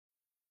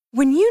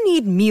When you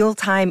need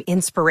mealtime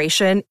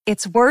inspiration,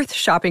 it's worth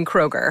shopping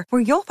Kroger,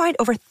 where you'll find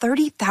over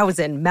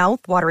 30,000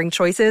 mouth-watering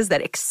choices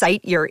that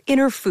excite your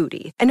inner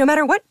foodie. And no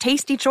matter what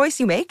tasty choice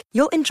you make,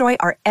 you'll enjoy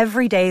our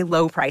everyday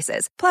low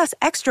prices, plus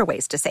extra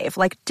ways to save,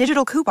 like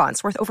digital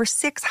coupons worth over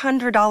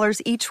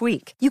 $600 each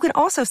week. You can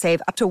also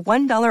save up to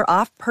 $1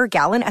 off per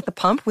gallon at the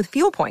pump with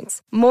fuel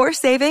points. More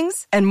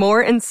savings and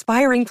more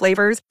inspiring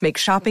flavors make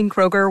shopping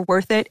Kroger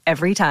worth it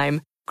every time.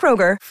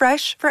 Kroger,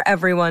 fresh for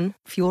everyone.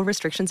 Fuel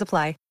restrictions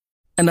apply.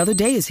 Another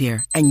day is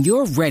here, and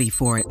you're ready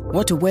for it.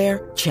 What to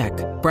wear? Check.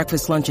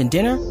 Breakfast, lunch, and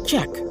dinner?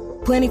 Check.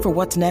 Planning for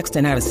what's next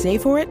and how to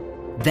save for it?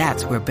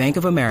 That's where Bank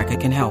of America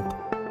can help.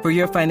 For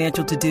your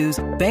financial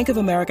to-dos, Bank of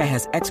America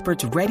has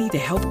experts ready to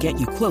help get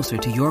you closer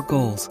to your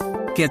goals.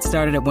 Get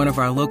started at one of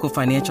our local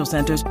financial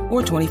centers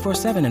or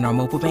 24/7 in our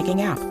mobile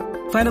banking app.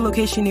 Find a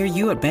location near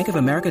you at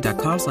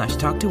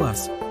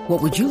bankofamerica.com/talktous.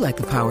 What would you like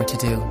the power to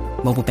do?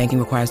 Mobile banking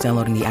requires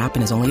downloading the app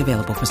and is only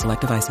available for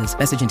select devices.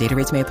 Message and data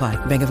rates may apply.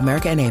 Bank of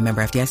America N.A.,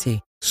 member FDIC.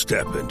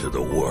 Step into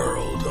the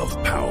world of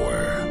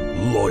power,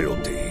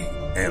 loyalty,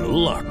 and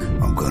luck.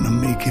 I'm going to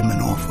make him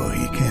an offer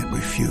he can't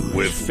refuse.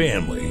 With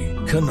family,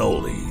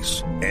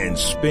 cannolis, and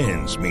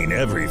spins mean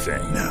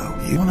everything. Now,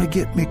 you want to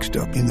get mixed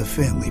up in the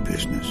family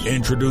business.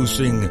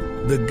 Introducing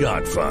The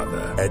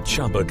Godfather at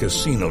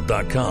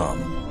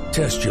ChumbaCasino.com.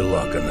 Test your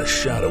luck in the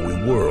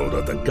shadowy world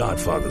of The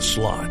Godfather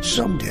slot.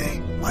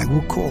 Someday, I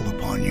will call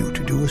upon you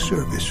to do a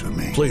service for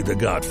me. Play The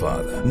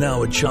Godfather,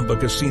 now at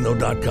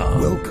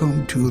ChumbaCasino.com.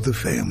 Welcome to the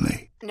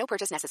family. No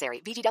purchase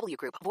necessary. VGW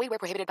Group. Void where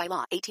prohibited by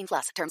law. 18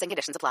 plus. Terms and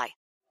conditions apply.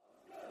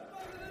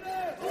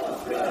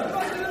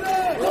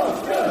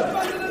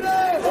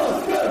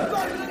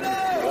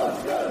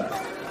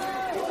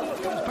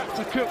 Back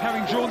to Cook,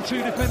 having drawn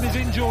two defenders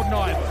in Jordan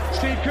Ibe.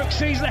 Steve Cook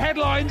sees the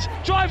headlines,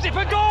 drives it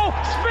for goal,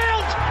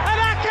 Spilt,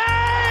 and Ake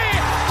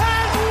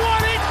has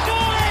won it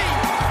surely!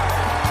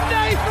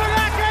 Nathan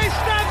Ake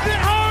stabs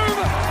it home,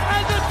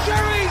 and the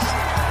Cherries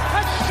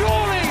have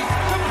surely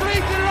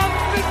completed an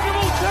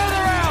unthinkable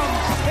turnaround.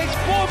 It's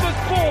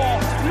Bournemouth 4,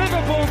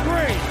 Liverpool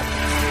 3.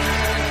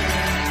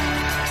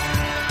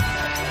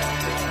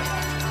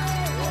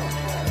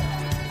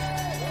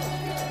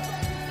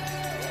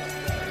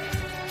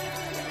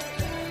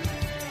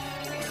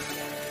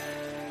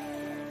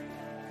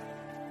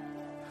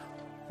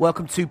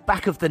 Welcome to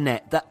Back of the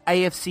Net, the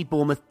AFC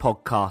Bournemouth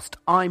podcast.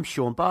 I'm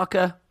Sean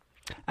Barker.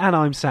 And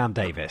I'm Sam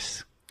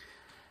Davis.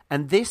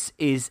 And this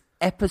is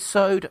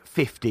episode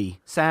 50.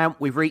 Sam,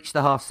 we've reached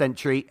the half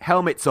century.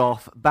 Helmets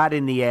off, bat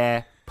in the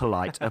air,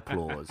 polite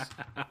applause.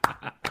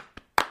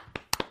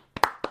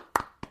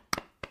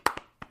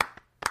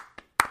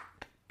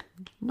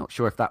 Not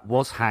sure if that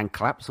was hand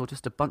claps or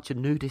just a bunch of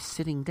nudists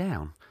sitting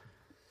down.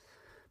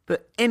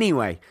 But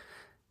anyway,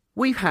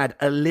 we've had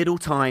a little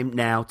time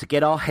now to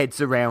get our heads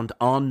around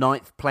our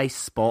 9th place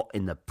spot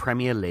in the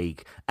Premier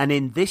League. And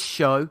in this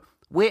show,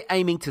 we're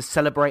aiming to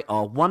celebrate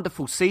our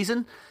wonderful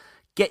season,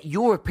 get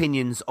your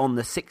opinions on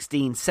the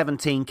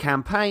 16-17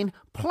 campaign,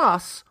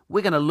 plus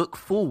we're going to look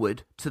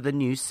forward to the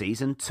new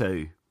season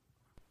too.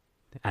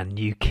 And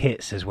new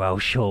kits as well,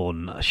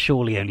 Sean.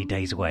 Surely only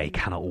days away.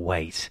 Cannot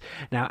wait.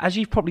 Now, as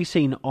you've probably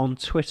seen on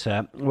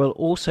Twitter, we'll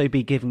also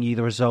be giving you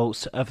the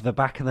results of the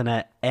Back of the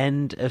Net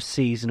End of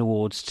Season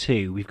Awards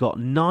too. We've got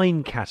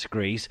 9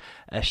 categories,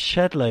 a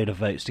shed load of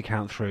votes to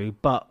count through,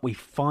 but we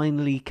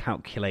finally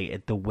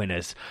calculated the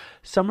winners.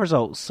 Some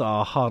results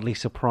are hardly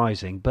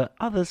surprising, but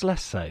others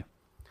less so.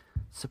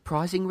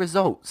 Surprising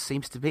results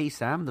seems to be,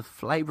 Sam, the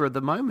flavour of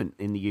the moment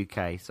in the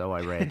UK, so I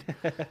read.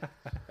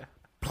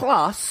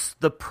 Plus,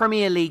 the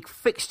Premier League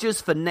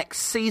fixtures for next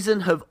season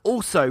have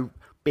also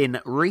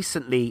been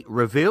recently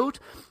revealed,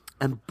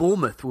 and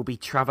Bournemouth will be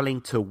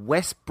travelling to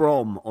West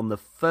Brom on the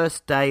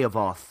first day of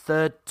our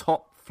 3rd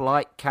top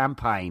flight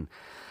campaign.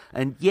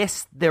 And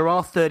yes, there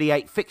are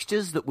 38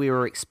 fixtures that we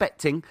were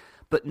expecting,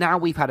 but now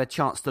we've had a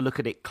chance to look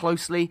at it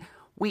closely,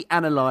 we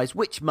analyse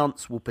which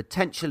months will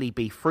potentially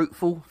be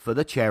fruitful for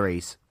the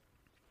Cherries.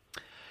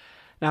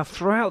 Now,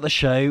 throughout the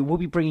show, we'll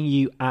be bringing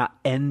you our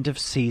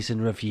end-of-season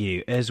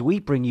review as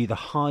we bring you the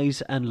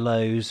highs and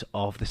lows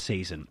of the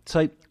season.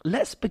 So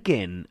let's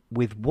begin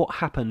with what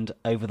happened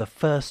over the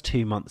first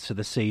 2 months of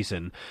the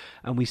season.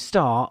 And we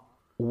start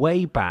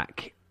way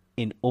back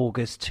in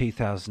August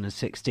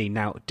 2016.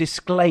 Now,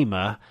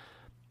 disclaimer,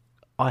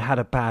 I had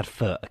a bad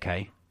foot,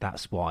 okay?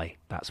 That's why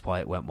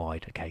it went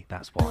wide, okay?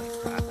 That's why.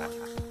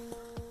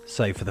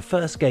 So for the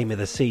first game of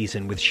the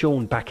season, with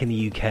Sean back in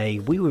the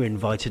UK, we were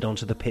invited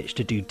onto the pitch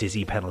to do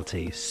dizzy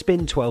penalties,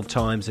 spin 12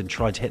 times and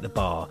try to hit the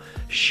bar.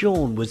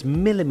 Sean was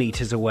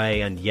millimetres away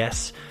and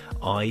yes,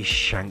 I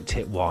shanked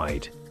it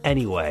wide.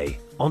 Anyway,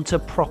 onto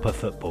proper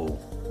football.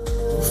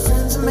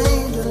 Friends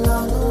made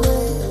along the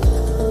way,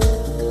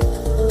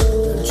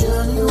 a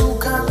journey you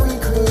can't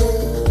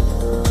recreate.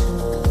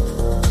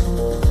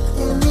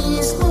 In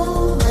these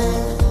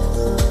moments,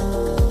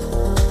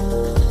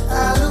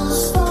 I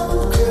lose focus.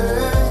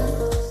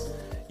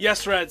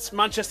 Yes, Reds,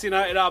 Manchester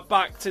United are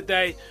back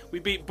today. We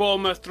beat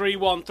Bournemouth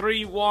 3-1.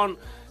 3-1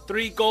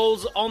 3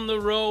 goals on the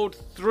road,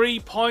 3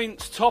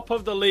 points, top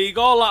of the league,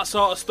 all that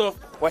sort of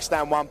stuff. West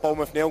Ham 1,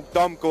 Bournemouth 0.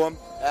 Dom, go on.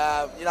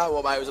 You know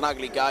what, mate? It was an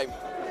ugly game.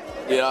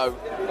 You know,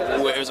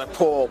 it was a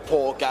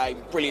poor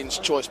game. Brilliant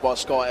choice by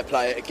Sky to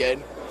play it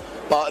again.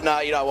 But no,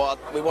 you know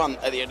what? We won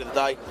at the end of the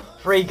day.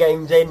 3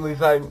 games in, we've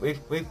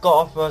got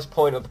our first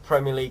point of the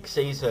Premier League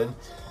season,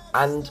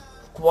 and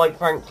quite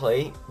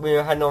frankly, we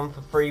were heading on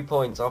for 3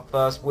 points, our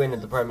first win of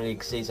the Premier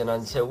League season,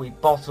 until we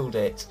bottled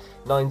it.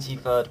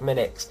 93rd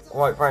minute.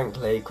 Quite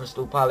frankly,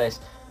 Crystal Palace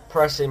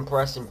pressing.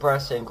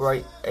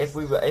 Great. If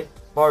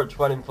Norwich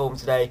were in form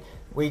today,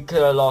 we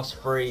could have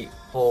lost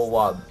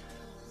 3-4-1.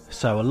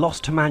 So a loss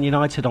to Man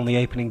United on the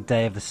opening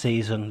day of the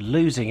season,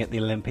 losing at the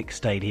Olympic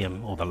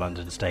Stadium, or the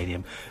London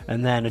Stadium,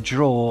 and then a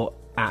draw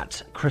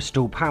at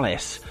Crystal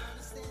Palace.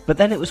 But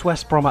then it was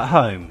West Brom at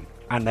home,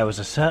 and there was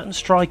a certain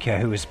striker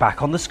who was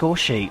back on the score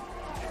sheet.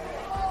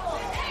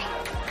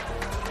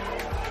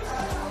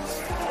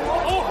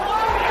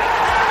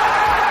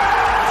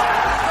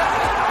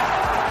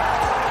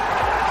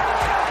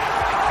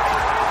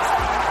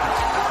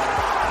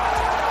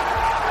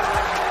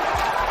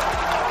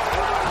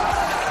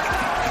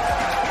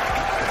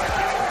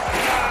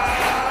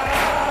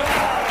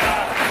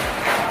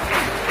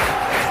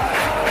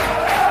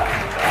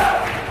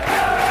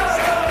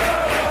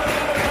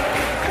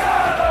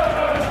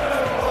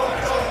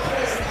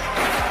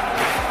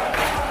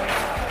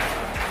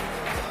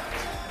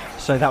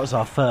 So that was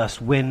our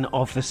first win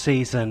of the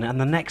season,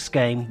 and the next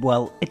game,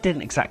 well, it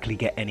didn't exactly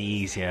get any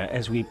easier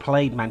as we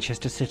played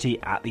Manchester City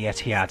at the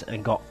Etihad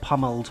and got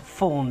pummeled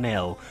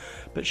 4-0.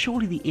 But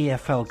surely the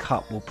EFL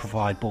Cup will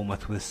provide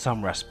Bournemouth with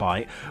some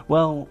respite.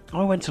 Well,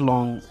 I went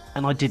along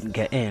and I didn't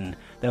get in.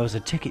 There was a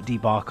ticket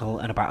debacle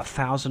and about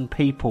 1,000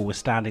 people were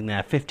standing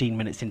there 15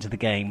 minutes into the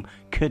game,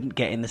 couldn't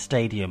get in the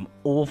stadium.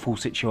 Awful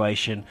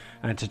situation,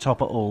 and to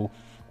top it all,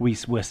 we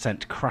were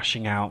sent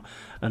crashing out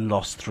and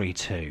lost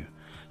 3-2.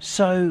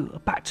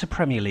 So, back to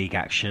Premier League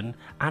action,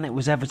 and it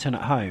was Everton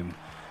at home.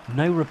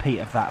 No repeat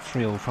of that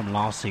thrill from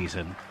last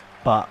season,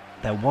 but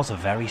there was a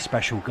very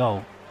special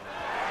goal.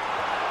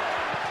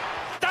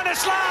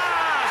 Stanislas!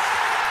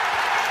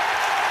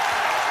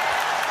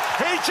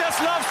 He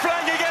just loves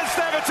playing against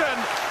Everton.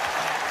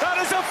 That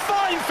is a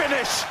fine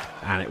finish.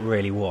 And it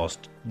really was.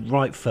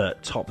 Right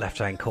foot, top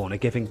left-hand corner,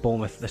 giving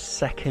Bournemouth the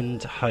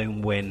second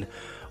home win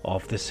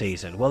of the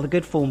season. Well, the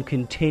good form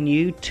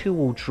continued.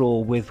 2-2 draw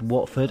with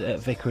Watford at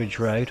Vicarage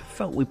Road.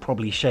 Felt we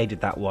probably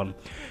shaded that one.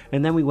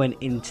 And then we went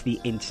into the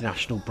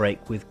international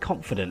break with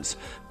confidence.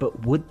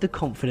 But would the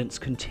confidence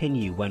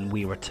continue when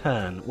we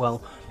return?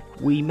 Well,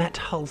 we met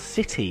Hull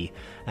City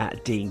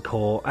at Dean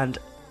Court, and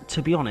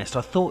to be honest,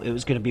 I thought it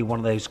was going to be one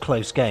of those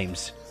close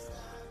games.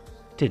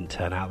 Didn't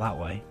turn out that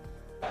way.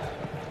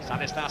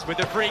 Stanislas with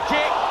the free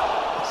kick.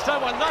 So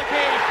unlucky.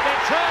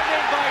 They're turned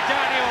in by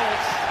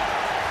Daniels.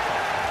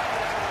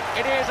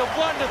 It is a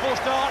wonderful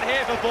start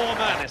here for Bournemouth.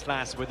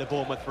 Stanislas with the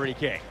Bournemouth free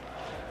kick.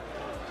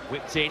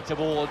 Whipped in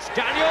towards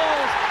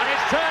Daniels, and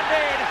it's turned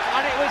in,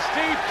 and it was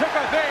Steve Cook,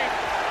 I think,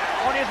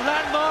 on his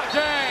landmark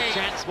day.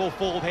 Chance will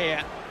fall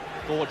here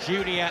for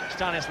Junior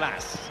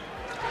Stanislas.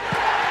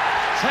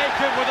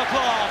 Taken with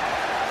aplomb.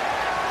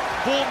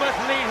 Bournemouth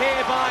lead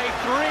here by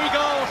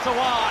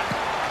 3-1.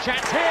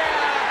 Chance here.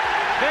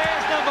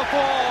 There's number 4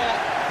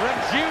 from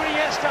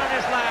Junior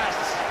Stanislas.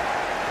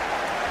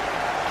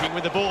 King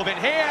with the ball in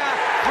here.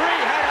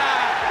 Free header.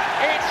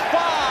 It's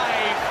 5.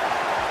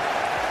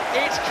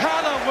 It's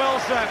Callum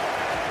Wilson.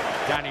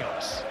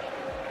 Daniels.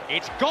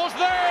 It's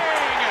Gosling.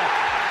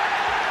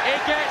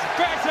 It gets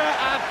better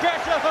and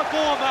better for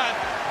Bournemouth.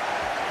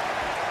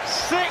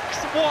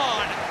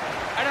 6-1.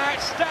 An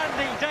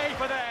outstanding day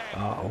for them.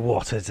 Oh,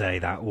 what a day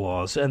that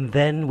was. And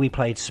then we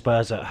played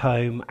Spurs at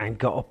home and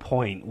got a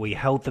point. We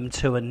held them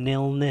to a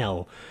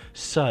 0-0.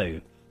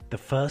 So, the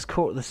first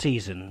quarter of the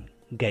season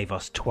gave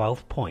us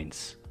 12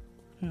 points.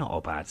 Not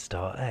a bad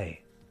start, eh?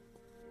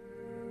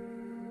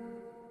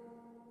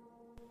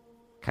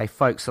 Okay,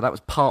 folks, so that was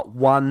part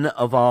 1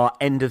 of our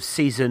end of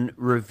season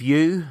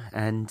review,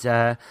 and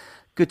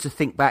good to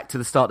think back to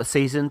the start of the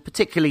season,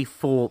 particularly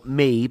for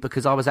me,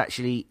 because I was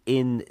actually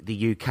in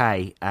the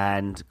UK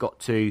and got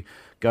to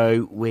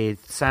go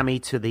with Sammy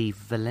to the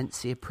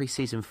Valencia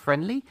pre-season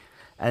friendly,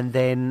 and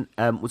then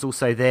was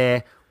also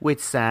there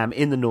with Sam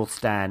in the North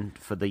Stand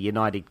for the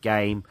United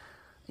game.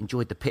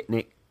 Enjoyed the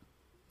picnic.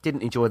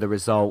 Didn't enjoy the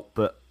result,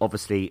 but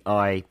obviously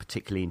I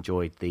particularly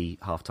enjoyed the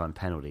half-time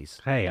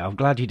penalties. Hey, I'm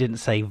glad you didn't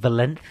say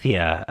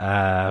Valencia.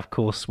 Of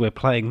course, we're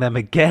playing them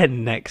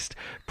again next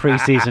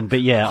pre-season.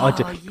 But yeah,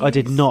 I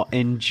did not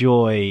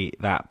enjoy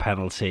that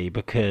penalty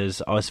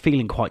because I was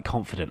feeling quite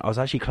confident. I was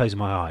actually closing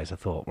my eyes. I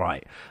thought,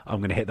 right,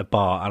 I'm going to hit the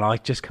bar, and I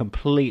just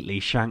completely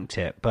shanked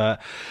it.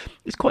 But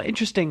it's quite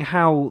interesting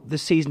how the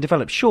season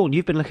developed. Sean,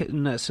 you've been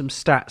looking at some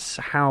stats,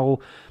 how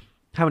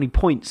many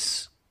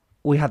points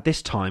we had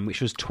this time, which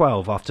was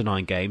 12 after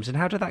 9 games, and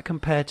how did that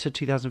compare to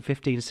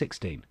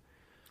 2015-16?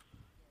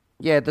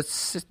 Yeah,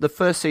 the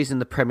first season in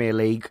the Premier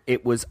League,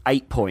 it was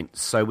 8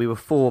 points. So we were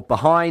 4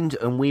 behind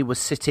and we were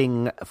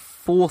sitting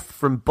 4th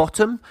from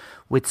bottom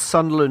with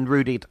Sunderland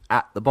rooted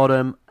at the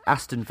bottom,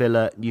 Aston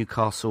Villa,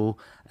 Newcastle,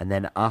 and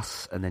then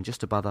us. And then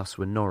just above us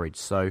were Norwich.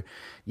 So,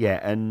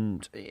 yeah,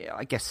 and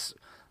I guess,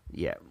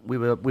 yeah, we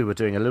were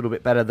doing a little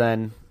bit better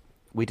than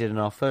we did in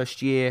our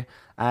first year.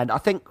 And I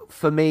think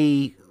for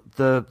me,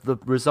 the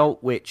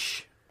result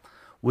which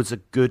was a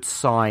good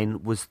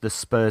sign was the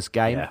Spurs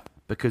game. Yeah.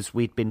 Because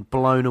we'd been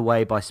blown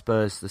away by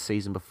Spurs the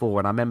season before.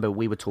 And I remember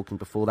we were talking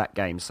before that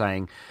game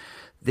saying,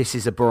 this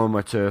is a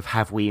barometer of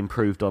have we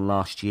improved on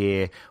last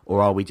year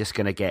or are we just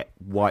going to get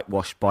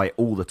whitewashed by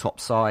all the top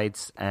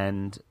sides?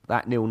 And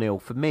that 0-0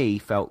 for me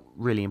felt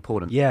really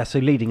important. Yeah, so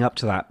leading up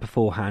to that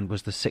beforehand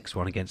was the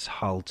 6-1 against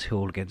Hull,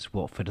 2-2 against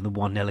Watford and the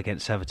 1-0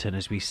 against Everton,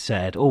 as we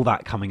said. All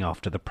that coming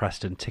after the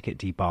Preston ticket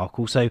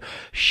debacle. So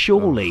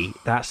surely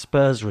that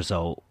Spurs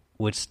result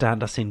would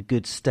stand us in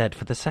good stead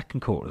for the second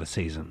quarter of the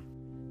season.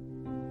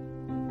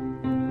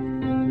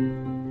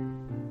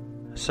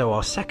 So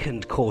our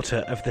second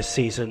quarter of the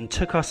season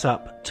took us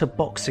up to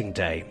Boxing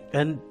Day,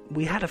 and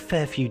we had a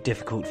fair few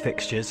difficult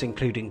fixtures,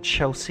 including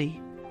Chelsea,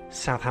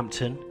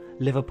 Southampton,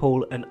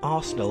 Liverpool and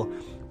Arsenal,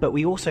 but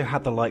we also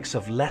had the likes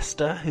of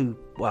Leicester, who,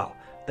 well,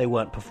 they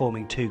weren't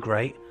performing too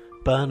great,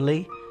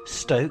 Burnley,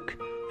 Stoke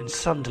and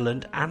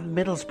Sunderland and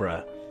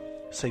Middlesbrough.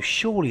 So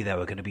surely there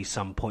were going to be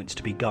some points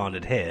to be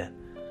garnered here.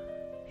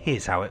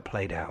 Here's how it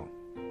played out.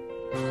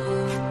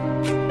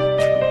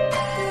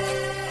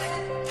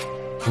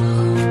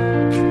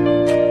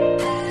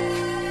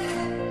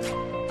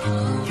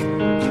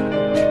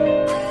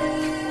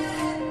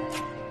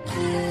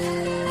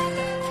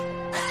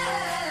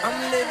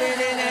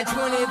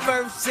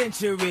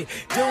 Century,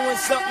 doing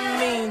something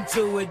mean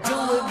to it, do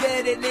it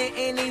better than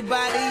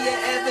anybody you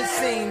ever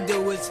seen do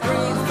it,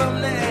 scream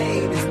from the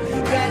haters,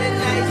 got a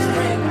nice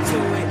ring to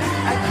it,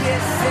 I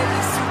guess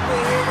every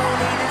superhero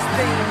need his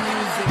theme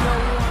music.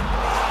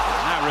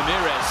 Now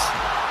Ramirez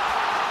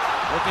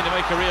looking to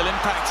make a real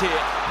impact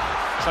here.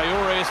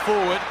 Traore is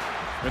forward,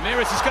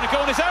 Ramirez is going to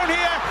go on his own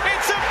here,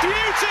 it's a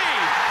beauty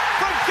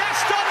from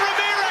Gaston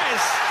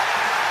Ramirez,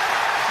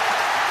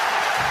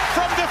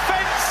 from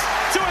defence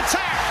to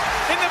attack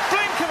in the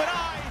blink of an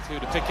eye. Two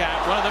to pick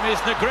out, one of them is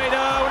Negredo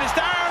and it's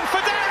down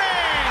for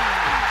Downing!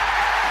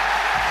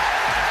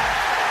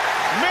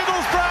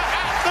 Middlesbrough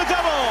at the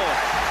double,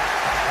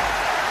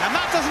 and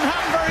that doesn't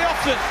happen very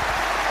often,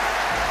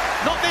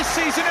 not this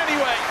season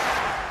anyway.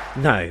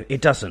 No,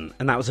 it doesn't,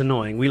 and that was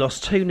annoying. We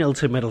lost 2-0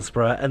 to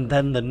Middlesbrough, and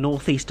then the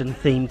northeastern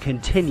theme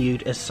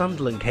continued as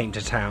Sunderland came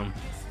to town.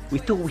 We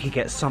thought we could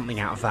get something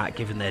out of that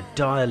given their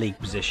dire league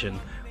position.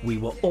 We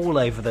were all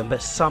over them,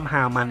 but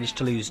somehow managed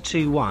to lose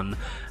 2-1,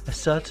 a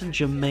certain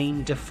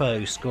Jermaine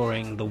Defoe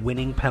scoring the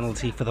winning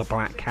penalty for the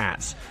Black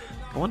Cats.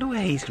 I wonder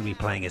where he's going to be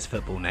playing his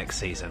football next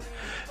season.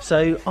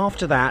 So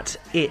after that,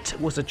 it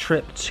was a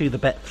trip to the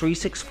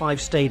Bet365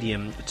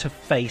 Stadium to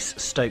face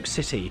Stoke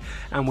City.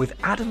 And with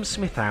Adam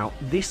Smith out,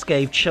 this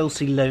gave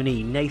Chelsea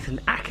loanee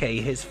Nathan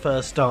Ake his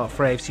first start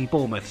for AFC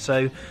Bournemouth.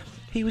 So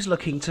he was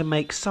looking to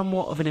make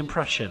somewhat of an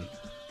impression.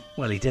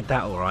 Well, he did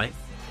that all right.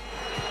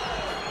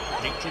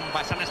 Nicked in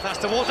by Stanislas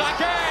towards Ake!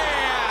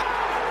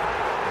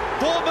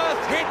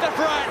 Bournemouth hit the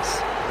front.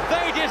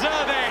 They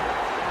deserve it.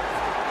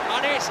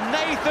 And it's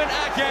Nathan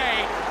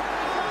Ake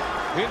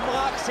who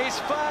marks his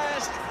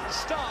first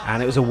start.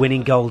 And it was a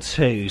winning goal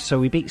too. So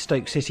we beat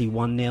Stoke City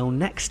 1-0.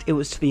 Next it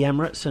was to the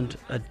Emirates and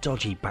a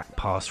dodgy back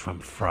pass from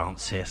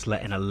Francis,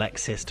 letting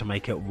Alexis to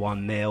make it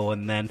 1-0.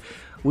 And then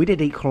we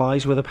did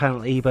equalise with a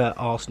penalty, but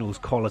Arsenal's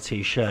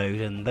quality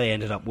showed and they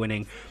ended up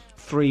winning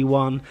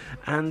 3-1,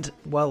 and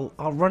well,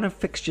 our run of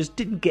fixtures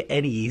didn't get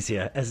any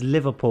easier as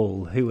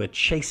Liverpool, who were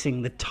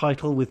chasing the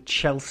title with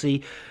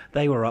Chelsea,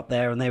 they were up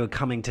there and they were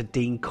coming to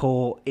Dean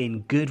Court in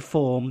good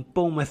form.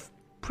 Bournemouth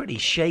pretty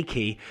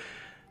shaky.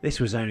 This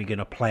was only going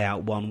to play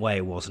out one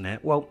way, wasn't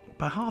it? Well,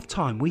 by half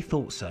time we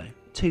thought so.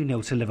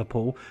 2-0 to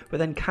Liverpool, but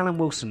then Callum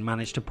Wilson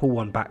managed to pull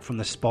one back from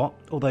the spot,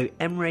 although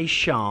Emre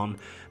Can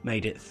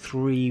made it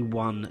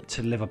 3-1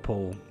 to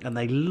Liverpool, and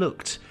they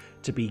looked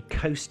to be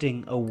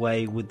coasting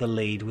away with the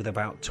lead with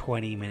about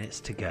 20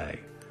 minutes to go.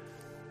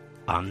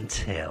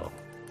 Until...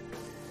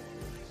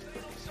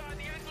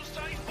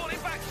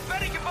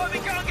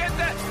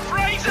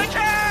 Fraser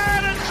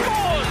can and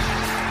scores!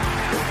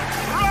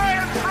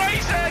 Ryan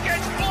Fraser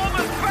gets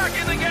Bournemouth back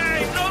in the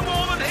game. No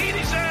more than he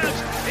deserves.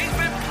 He's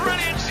been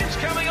brilliant since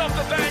coming off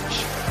the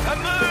bench. A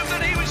move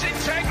that he was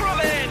integral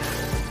in.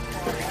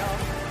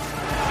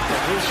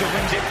 Wilson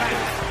wins it back.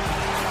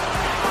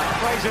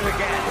 Fraser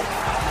again.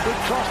 Good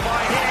cross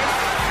by him.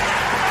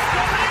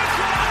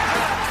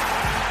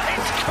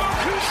 It's Cook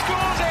who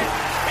scores it.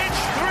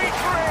 It's 3-3.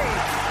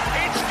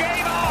 It's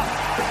game on.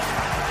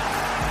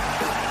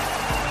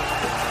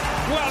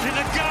 Well, in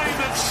a game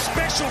of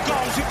special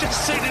goals, we've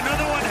just seen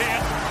another one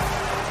here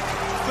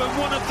from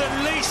one of the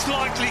least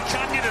likely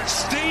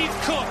candidates, Steve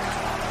Cook.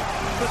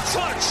 The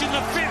touch and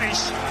the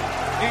finish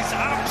is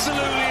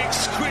absolutely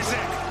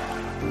exquisite.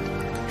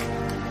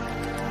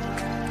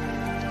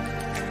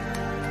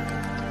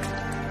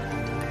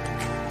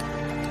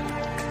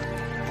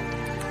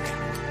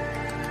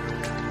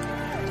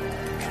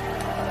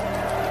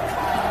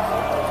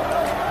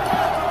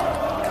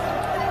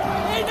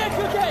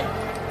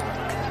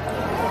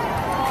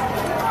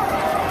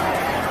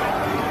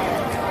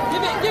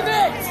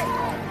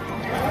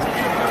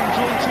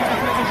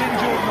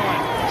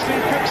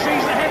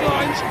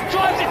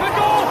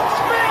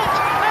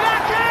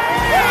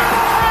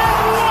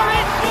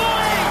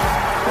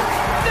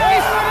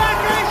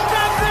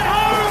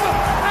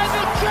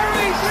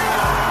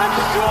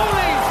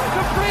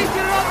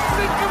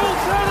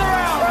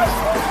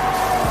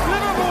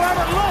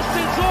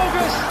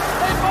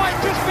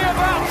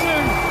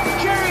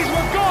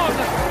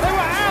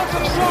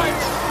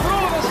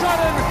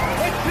 sudden,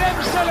 it's them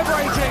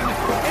celebrating.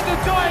 In the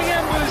dying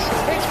embers,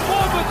 it's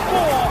Bournemouth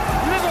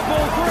 4,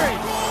 Liverpool 3.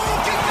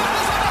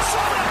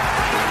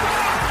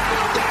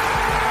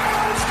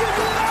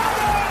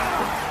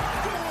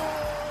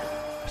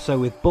 So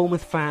with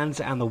Bournemouth fans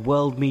and the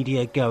world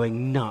media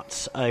going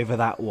nuts over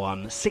that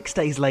one, 6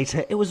 days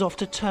later it was off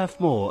to Turf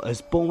Moor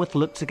as Bournemouth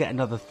looked to get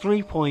another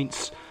 3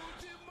 points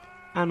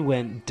and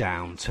went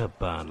down to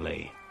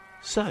Burnley.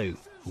 So,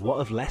 what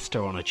of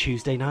Leicester on a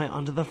Tuesday night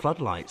under the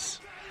floodlights?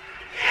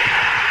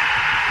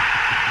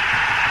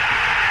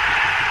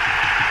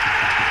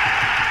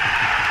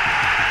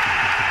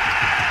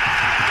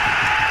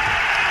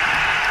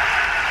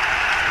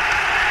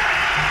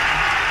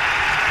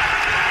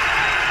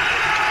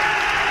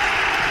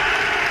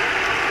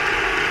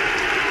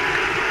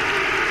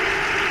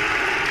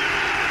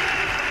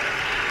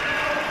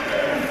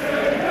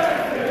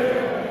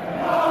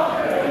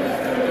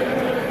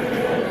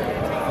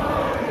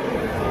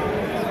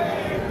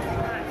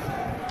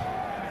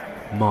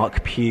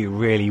 Mark Pugh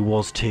really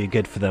was too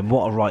good for them.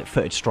 What a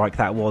right-footed strike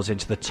that was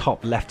into the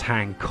top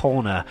left-hand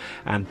corner,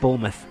 and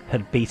Bournemouth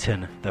had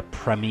beaten the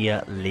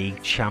Premier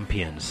League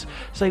champions.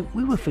 So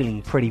we were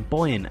feeling pretty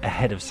buoyant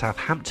ahead of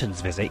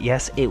Southampton's visit.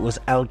 Yes, it was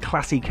El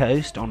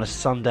Clasico on a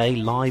Sunday,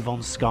 live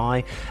on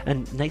Sky,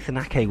 and Nathan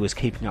Ake was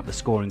keeping up the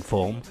scoring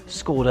form.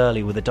 Scored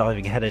early with a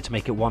diving header to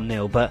make it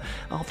 1-0, but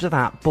after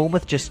that,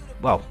 Bournemouth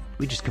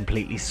we just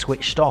completely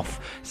switched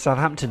off.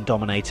 Southampton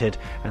dominated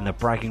and the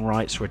bragging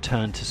rights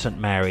returned to St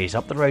Mary's.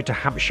 Up the road to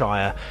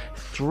Hampshire,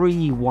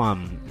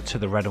 3-1 to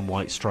the red and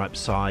white striped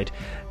side,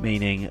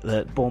 meaning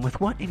that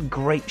Bournemouth weren't in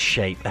great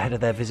shape ahead of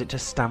their visit to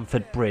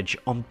Stamford Bridge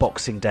on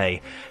Boxing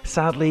Day.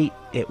 Sadly,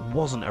 it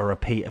wasn't a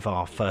repeat of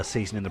our first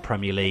season in the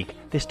Premier League.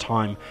 This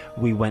time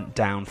we went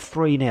down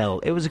 3-0.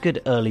 It was a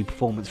good early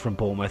performance from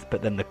Bournemouth,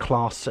 but then the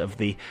class of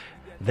the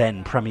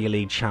then Premier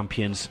League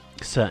champions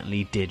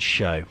certainly did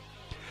show.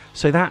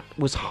 So that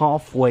was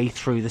halfway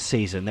through the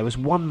season. There was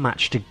one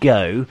match to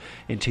go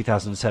in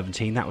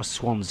 2017, that was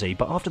Swansea.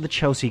 But after the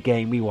Chelsea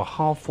game, we were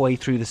halfway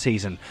through the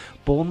season.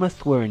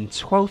 Bournemouth were in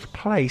 12th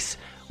place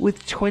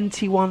with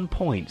 21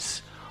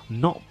 points.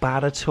 Not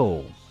bad at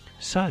all.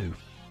 So,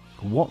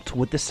 what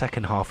would the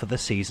second half of the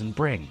season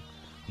bring?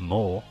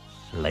 More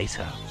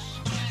later.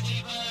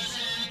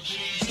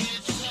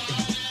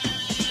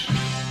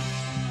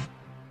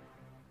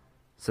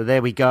 So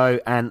there we go,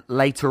 and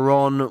later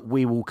on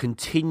we will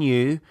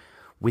continue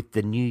with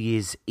the New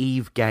Year's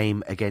Eve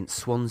game against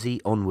Swansea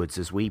onwards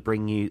as we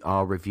bring you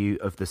our review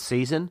of the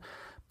season.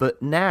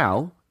 But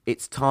now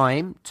it's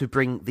time to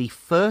bring the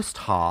first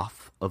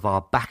half of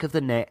our Back of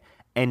the Net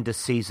end of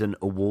season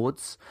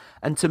awards.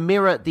 And to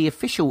mirror the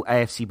official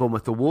AFC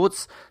Bournemouth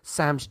awards,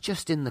 Sam's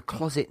just in the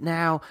closet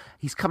now.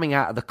 He's coming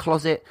out of the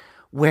closet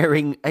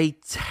wearing a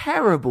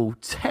terrible,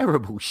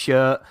 terrible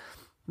shirt,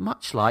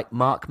 much like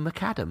Mark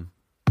McAdam.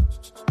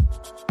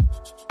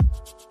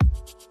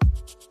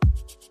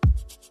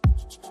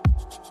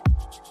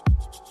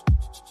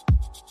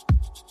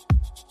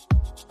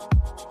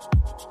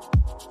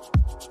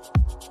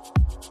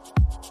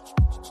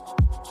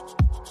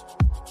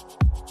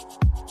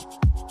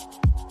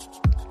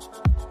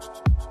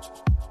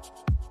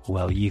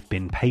 Well, you've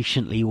been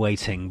patiently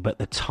waiting, but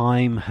the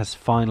time has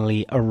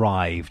finally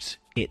arrived.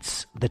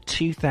 It's the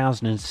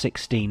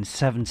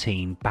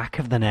 2016-17 Back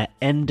of the Net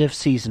End of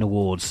Season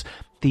Awards,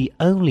 the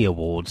only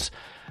awards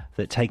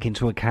that take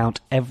into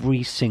account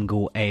every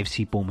single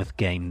AFC Bournemouth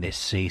game this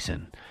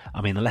season.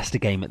 I mean, the Leicester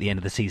game at the end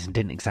of the season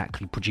didn't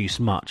exactly produce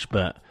much,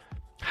 but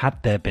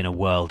had there been a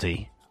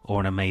worldie or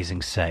an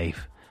amazing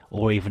save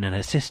or even an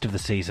assist of the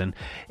season,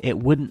 it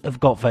wouldn't have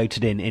got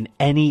voted in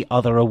any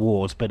other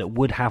awards, but it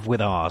would have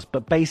with ours.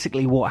 But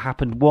basically what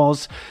happened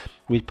was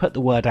we put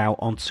the word out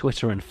on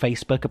Twitter and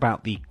Facebook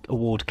about the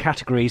award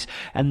categories,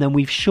 and then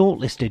we've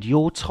shortlisted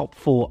your top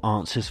 4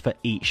 answers for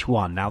each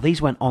one. Now,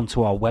 these went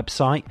onto our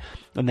website,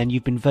 and then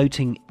you've been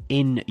voting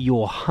in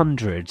your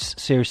hundreds.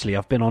 Seriously,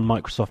 I've been on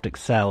Microsoft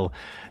Excel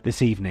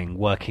this evening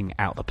working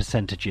out the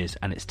percentages,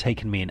 and it's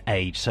taken me an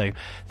age. So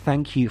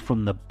thank you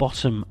from the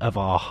bottom of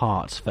our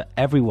hearts for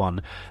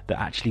everyone that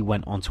actually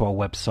went onto our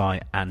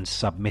website and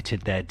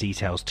submitted their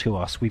details to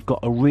us. We've got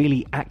a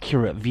really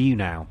accurate view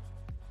now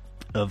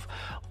of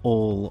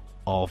all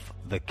of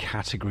the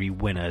category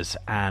winners,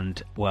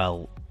 and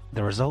well,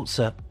 the results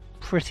are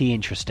pretty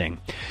interesting.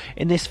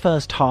 In this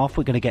first half,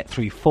 we're going to get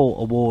through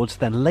 4 awards,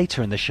 then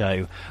later in the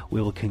show we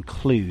will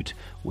conclude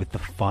with the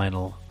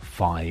final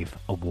 5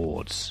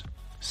 awards.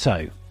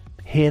 So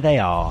here they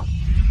are.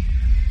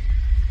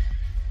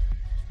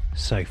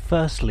 So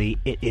firstly,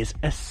 it is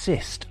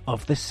assist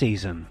of the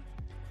season.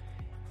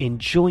 In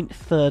joint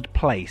third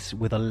place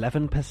with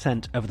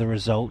 11% of the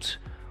result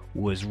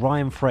was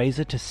Ryan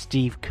Fraser to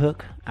Steve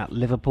Cook at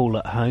Liverpool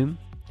at home,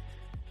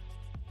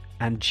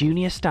 and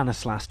Junior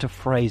Stanislas to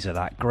Fraser,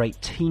 that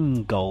great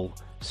team goal,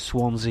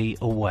 Swansea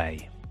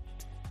away.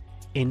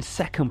 In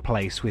second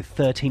place with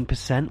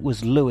 13%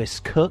 was Lewis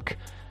Cook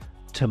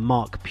to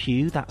Mark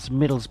Pugh, that's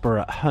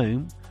Middlesbrough at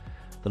home,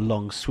 the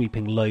long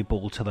sweeping low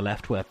ball to the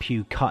left where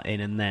Pugh cut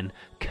in and then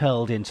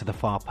curled into the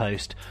far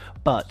post.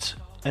 But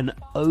an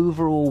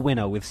overall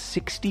winner with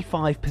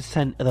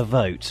 65% of the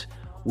vote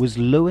was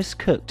Lewis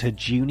Cook to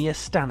Junior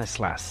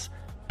Stanislas,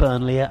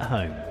 Burnley at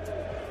home.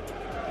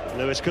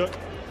 Lewis Cook.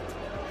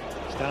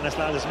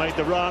 Stanislas has made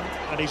the run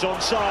and he's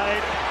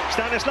onside.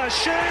 Stanislas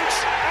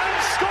shoots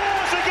and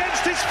scores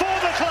against his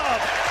former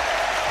club.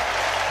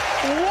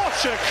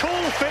 What a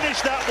cool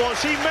finish that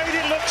was. He made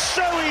it look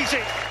so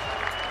easy.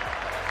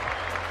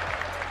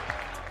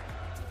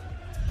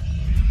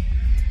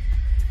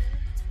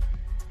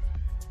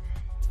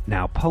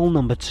 Now, poll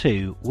number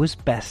 2 was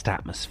Best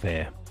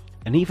Atmosphere.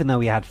 And even though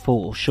we had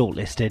 4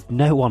 shortlisted,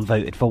 no one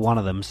voted for one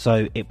of them,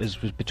 so it was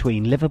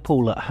between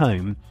Liverpool at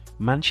home,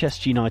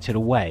 Manchester United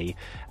away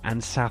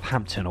and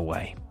Southampton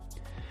away.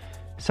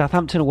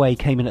 Southampton away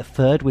came in at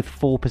third with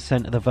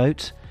 4% of the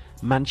vote.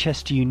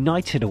 Manchester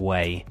United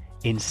away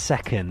in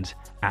second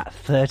at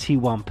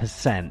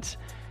 31%.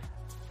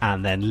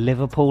 And then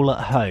Liverpool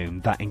at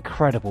home, that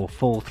incredible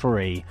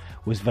 4-3,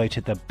 was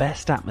voted the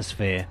best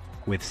atmosphere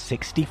with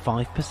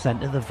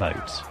 65% of the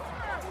vote.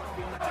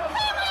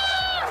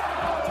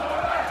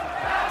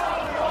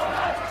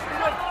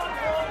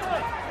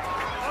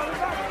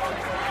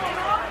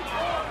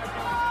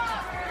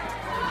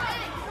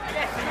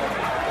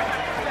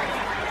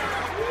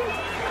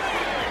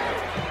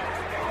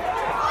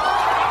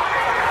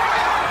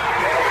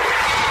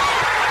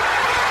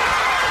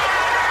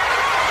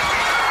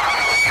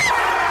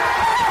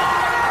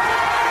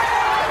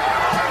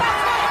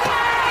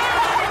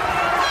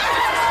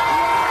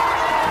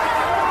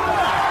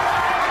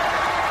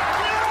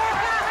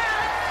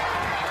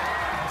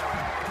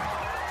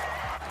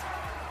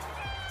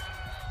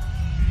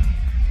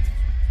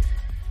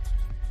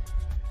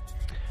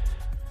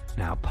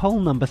 Poll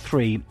number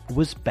 3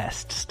 was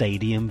Best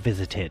Stadium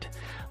Visited.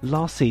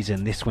 Last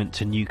season this went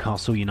to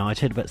Newcastle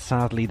United, but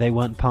sadly they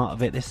weren't part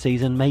of it this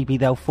season. Maybe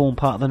they'll form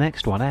part of the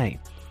next one, eh?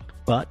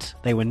 But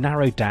they were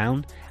narrowed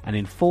down, and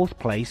in 4th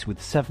place with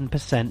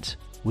 7%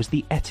 was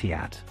the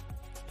Etihad.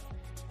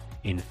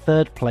 In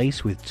 3rd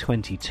place with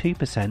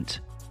 22%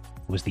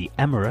 was the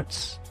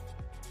Emirates.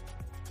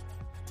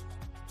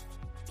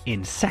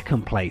 In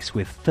 2nd place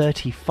with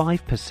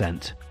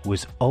 35%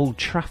 was Old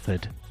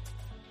Trafford.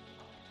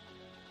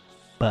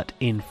 But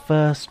in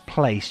 1st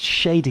place,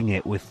 shading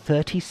it with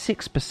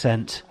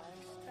 36%,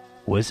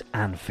 was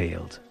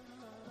Anfield.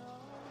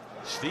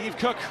 Steve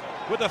Cook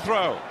with the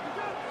throw.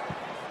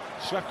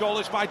 Swept goal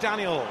is by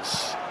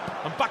Daniels.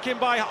 And back in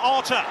by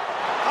Arter.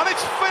 And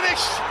it's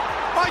finished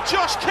by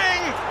Josh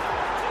King.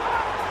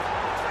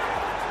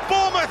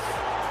 Bournemouth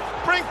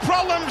bring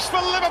problems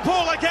for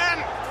Liverpool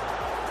again.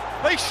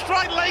 They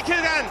strike late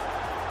again.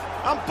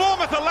 And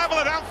Bournemouth are level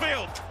at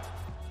Anfield.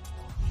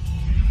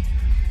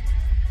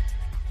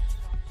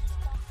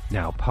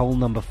 Now, poll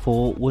number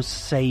 4 was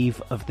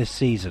Save of the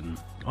Season.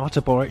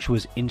 Artur Boruc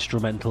was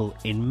instrumental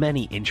in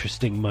many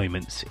interesting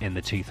moments in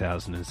the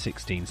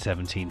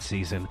 2016-17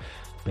 season,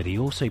 but he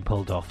also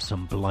pulled off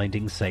some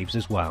blinding saves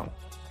as well.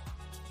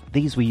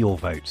 These were your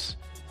votes.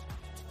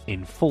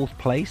 In 4th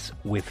place,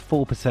 with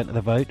 4% of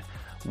the vote,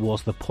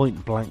 was the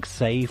point-blank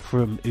save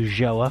from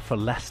Ulloa for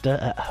Leicester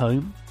at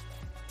home.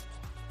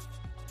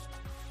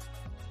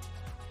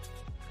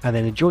 And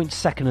then in joint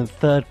 2nd and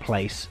 3rd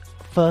place,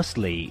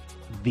 firstly,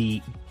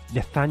 the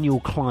Nathaniel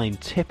Clyne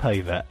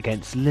tip-over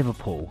against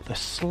Liverpool, the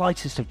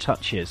slightest of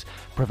touches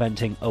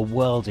preventing a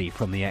worldie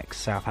from the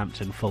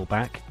ex-Southampton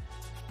fullback.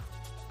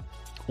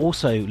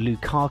 Also,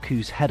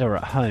 Lukaku's header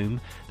at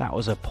home, that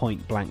was a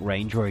point-blank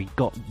range where he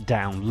got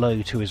down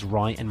low to his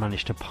right and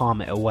managed to palm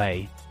it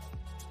away.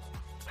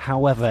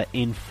 However,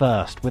 in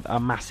first, with a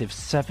massive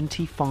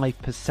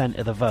 75%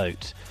 of the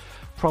vote,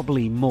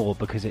 probably more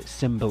because it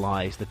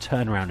symbolised the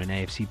turnaround in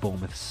AFC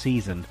Bournemouth's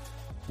season,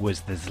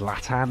 was the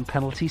Zlatan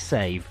penalty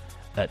save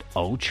at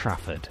Old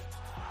Trafford.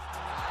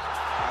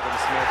 Adam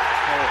Smith,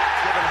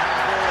 given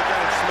handball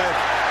against Smith.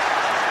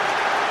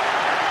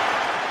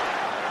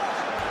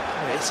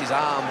 It's his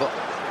arm, but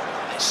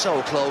it's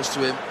so close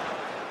to him.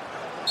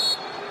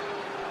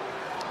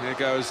 Here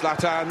goes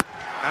Zlatan,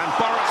 and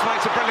Boruc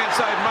makes a brilliant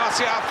save.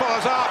 Martial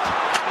follows up,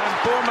 and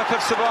Bournemouth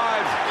have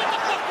survived.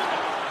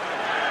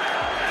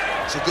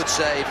 It's a good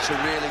save, it's a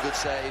really good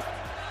save.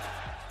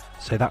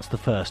 So that's the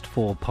first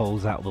 4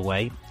 polls out of the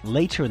way.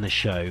 Later in the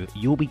show,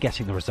 you'll be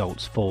getting the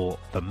results for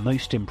the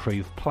most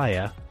improved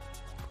player,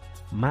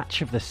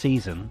 match of the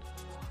season,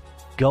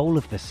 goal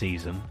of the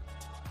season,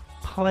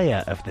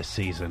 player of the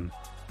season,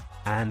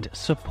 and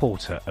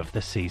supporter of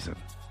the season.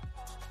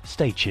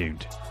 Stay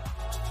tuned.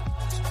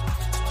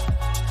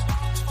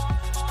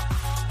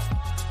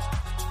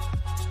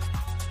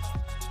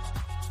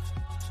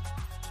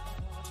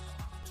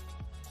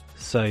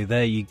 So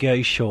there you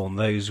go, Sean.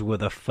 Those were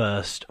the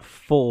first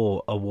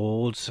 4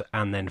 awards,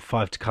 and then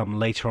 5 to come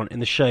later on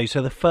in the show.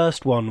 So the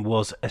first one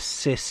was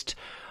Assist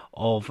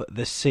of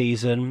the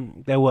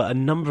Season. There were a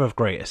number of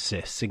great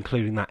assists,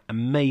 including that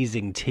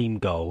amazing team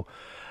goal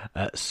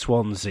at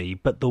Swansea.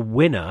 But the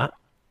winner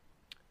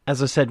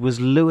as I said, was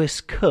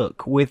Lewis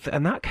Cook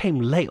and that came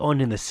late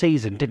on in the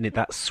season, didn't it?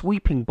 That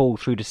sweeping ball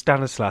through to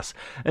Stanislas,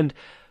 and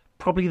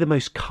probably the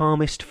most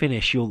calmest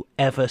finish you'll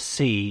ever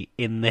see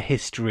in the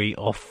history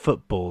of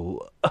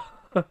football.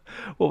 What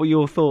were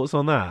your thoughts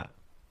on that?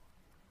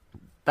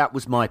 That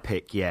was my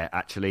pick, yeah,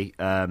 actually.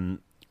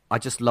 I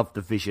just love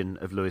the vision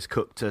of Lewis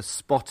Cook to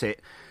spot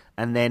it,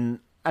 and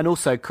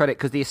also credit,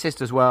 because the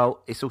assist as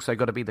well, it's also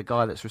got to be the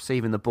guy that's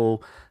receiving the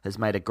ball, has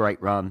made a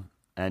great run,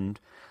 and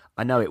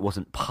I know it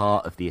wasn't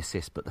part of the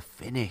assist, but the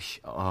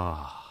finish,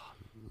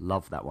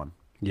 love that one.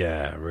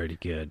 Yeah, really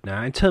good.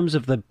 Now, in terms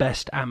of the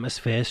best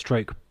atmosphere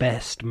 /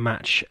 best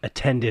match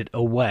attended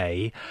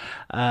away,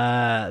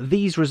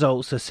 these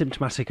results are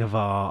symptomatic of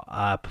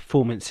our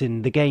performance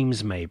in the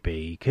games,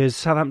 maybe, because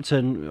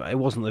Southampton, it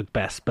wasn't the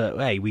best, but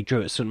hey, we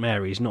drew at St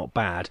Mary's, not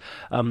bad.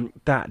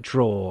 That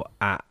draw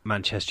at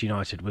Manchester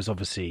United was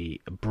obviously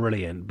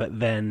brilliant,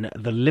 but then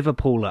the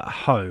Liverpool at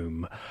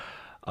home,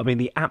 I mean,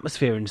 the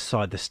atmosphere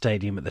inside the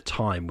stadium at the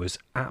time was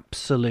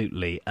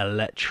absolutely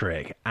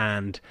electric,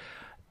 and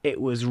it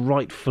was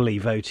rightfully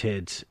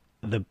voted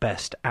the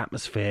best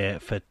atmosphere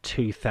for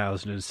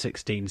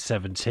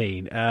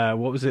 2016-17.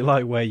 What was it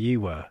like where you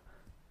were?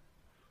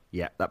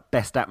 Yeah, that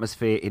best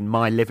atmosphere in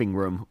my living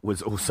room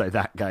was also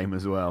that game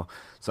as well.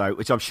 So,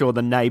 which I'm sure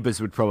the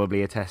neighbours would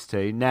probably attest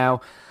to.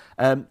 Now,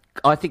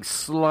 I think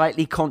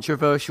slightly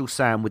controversial,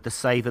 Sam, with the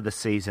save of the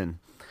season.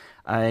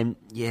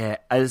 Yeah,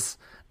 as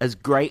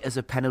great as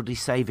a penalty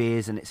save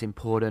is, and it's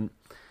important,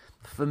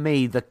 for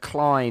me, the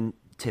Klein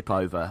tip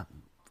over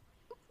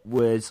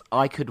was,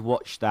 I could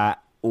watch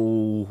that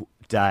all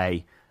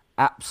day,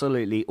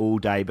 absolutely all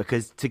day,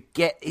 because to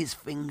get his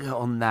finger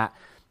on that,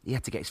 he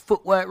had to get his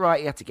footwork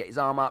right, he had to get his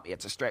arm up, he had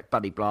to stretch,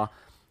 bloody blah.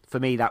 For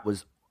me, that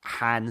was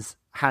hands.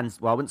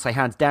 Well, I wouldn't say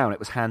hands down, it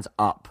was hands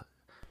up.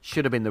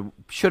 Should have been the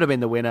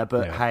winner,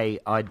 but yeah. Hey,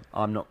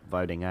 I'm not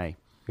voting A.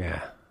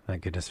 Yeah.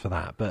 Thank goodness for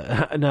that.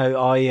 But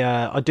no,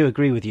 I do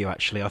agree with you,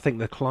 actually. I think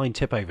the Klein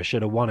tip-over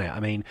should have won it.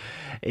 I mean,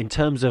 in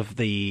terms of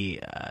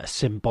the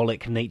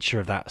symbolic nature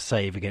of that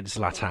save against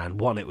Zlatan,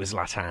 1, it was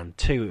Zlatan,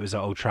 2, it was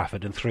at Old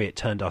Trafford, and 3, it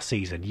turned our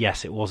season.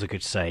 Yes, it was a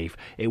good save.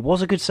 It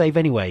was a good save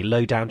anyway,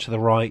 low down to the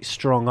right,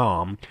 strong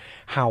arm.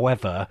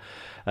 However,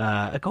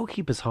 a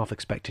goalkeeper's half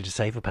expected to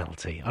save a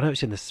penalty. I know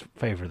it's in the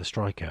favour of the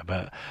striker,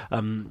 but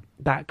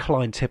that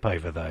Klein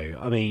tip-over, though,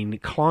 I mean,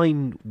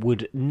 Klein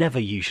would never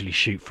usually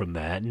shoot from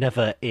there,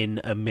 never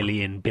in a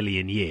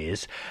billion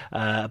years.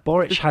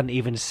 Boric hadn't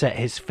even set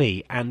his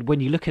feet, and when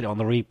you look at it on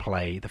the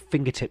replay, the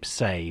fingertip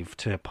save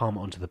to palm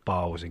it onto the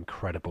bar was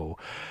incredible.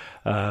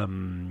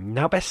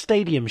 Now, best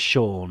stadium,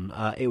 Sean,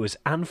 it was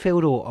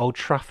Anfield or Old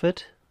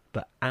Trafford?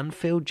 But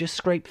Anfield just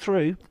scraped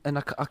through. And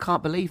I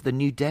can't believe the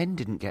New Den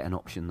didn't get an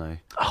option, though.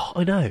 Oh,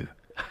 I know.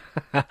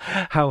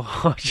 How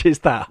harsh is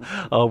that?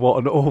 Oh, what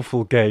an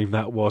awful game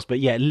that was. But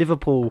yeah,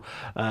 Liverpool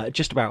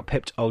just about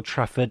pipped Old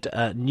Trafford.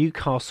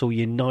 Newcastle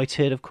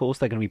United, of course,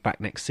 they're going to be back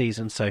next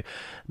season, so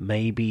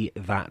maybe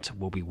that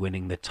will be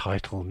winning the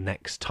title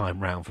next time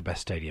round for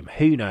Best Stadium.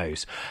 Who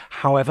knows?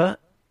 However,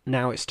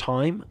 now it's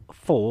time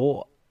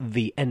for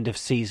the end of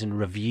season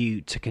review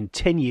to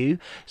continue.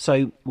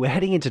 So we're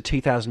heading into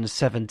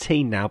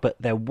 2017 now,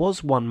 but there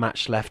was one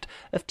match left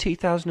of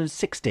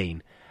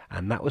 2016,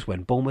 and that was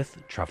when Bournemouth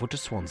travelled to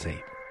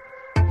Swansea.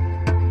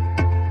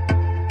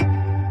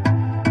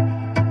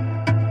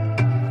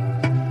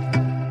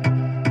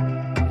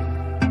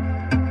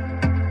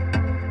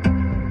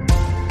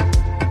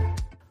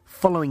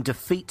 Following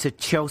defeat to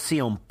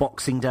Chelsea on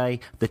Boxing Day,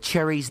 the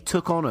Cherries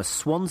took on a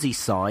Swansea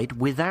side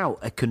without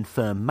a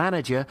confirmed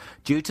manager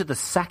due to the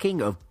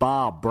sacking of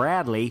Bar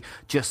Bradley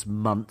just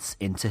months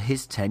into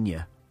his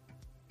tenure.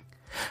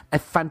 A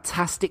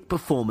fantastic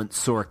performance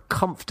saw a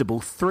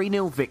comfortable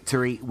 3-0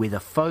 victory with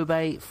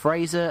Afobe,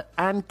 Fraser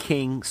and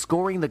King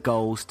scoring the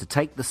goals to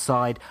take the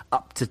side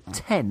up to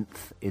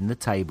 10th in the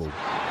table.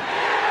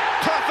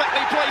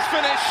 Perfectly placed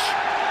finish.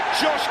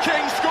 Josh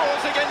King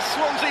scores against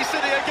Swansea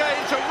City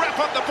again to wrap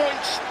up the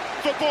points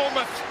for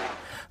Bournemouth.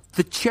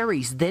 The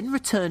Cherries then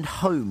returned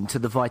home to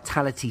the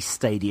Vitality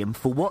Stadium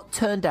for what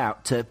turned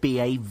out to be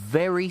a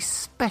very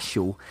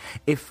special,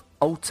 if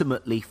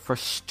ultimately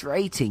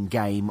frustrating,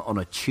 game on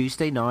a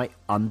Tuesday night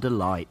under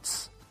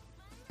lights.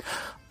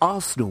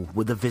 Arsenal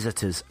were the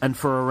visitors, and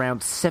for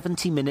around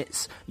 70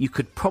 minutes you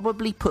could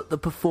probably put the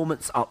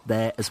performance up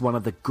there as one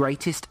of the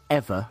greatest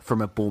ever from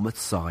a Bournemouth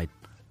side.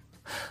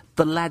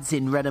 The lads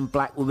in red and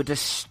black were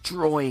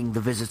destroying the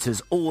visitors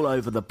all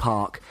over the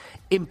park.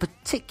 In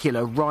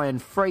particular, Ryan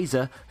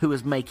Fraser, who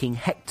was making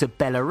Hector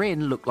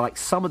Bellerin look like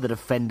some of the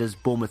defenders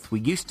Bournemouth were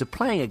used to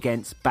playing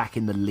against back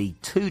in the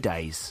League Two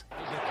days.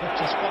 He's a quick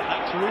to spot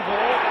that through ball,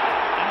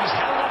 and he's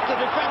held off the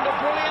defender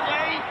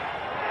brilliantly,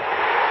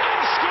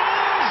 and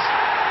scores!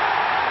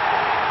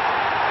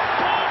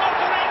 Bournemouth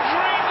are in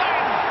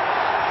dreamland.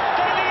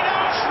 They lead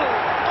Arsenal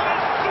by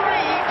 3-0.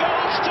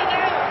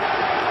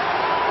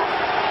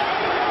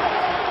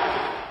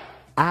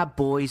 Our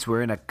boys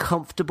were in a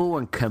comfortable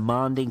and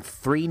commanding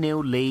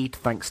 3-0 lead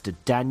thanks to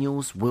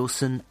Daniels,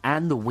 Wilson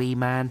and the wee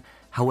man.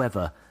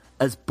 However,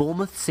 as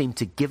Bournemouth seemed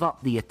to give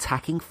up the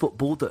attacking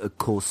football that had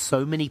caused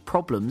so many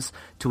problems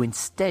to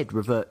instead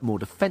revert more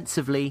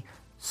defensively,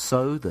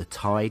 so the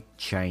tide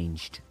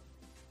changed.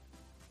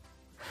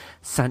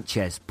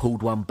 Sanchez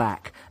pulled one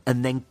back,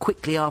 and then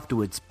quickly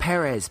afterwards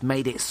Perez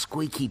made it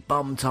squeaky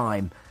bum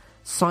time.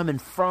 Simon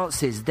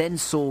Francis then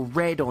saw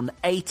red on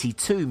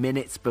 82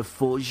 minutes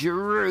before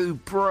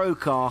Giroud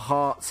broke our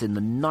hearts in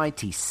the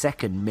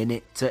 92nd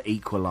minute to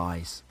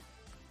equalise.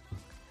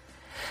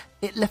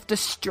 It left a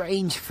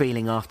strange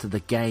feeling after the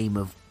game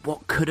of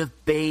what could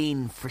have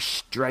been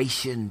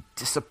frustration,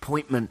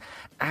 disappointment,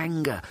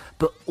 anger,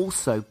 but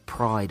also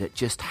pride at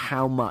just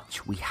how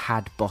much we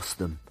had bossed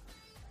them.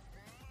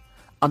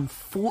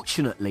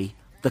 Unfortunately,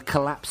 the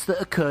collapse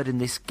that occurred in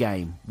this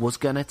game was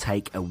going to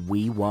take a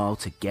wee while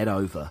to get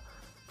over,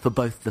 for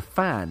both the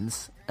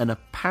fans and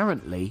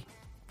apparently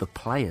the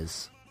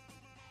players.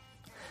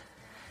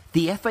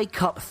 The FA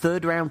Cup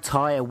third round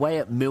tie away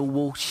at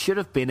Millwall should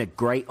have been a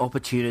great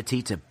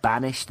opportunity to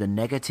banish the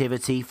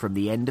negativity from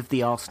the end of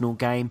the Arsenal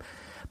game,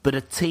 but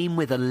a team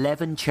with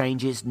 11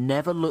 changes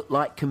never looked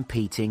like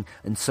competing,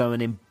 and so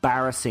an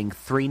embarrassing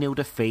 3-0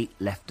 defeat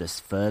left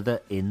us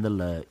further in the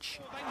lurch.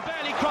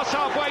 Barely cross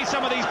halfway,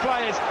 some of these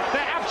players.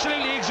 They're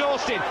absolutely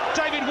exhausted.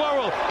 David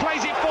Worrell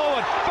plays it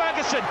forward.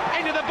 Ferguson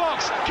into the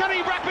box. Can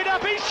he wrap it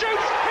up? He shoots.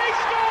 He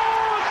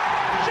scores!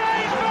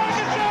 James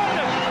Ferguson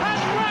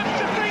has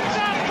wrapped things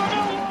up for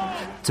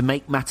Millwall. To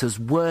make matters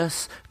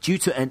worse, due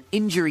to an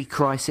injury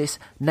crisis,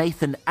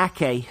 Nathan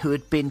Ake, who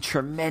had been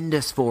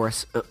tremendous for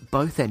us at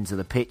both ends of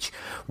the pitch,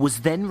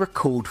 was then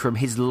recalled from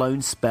his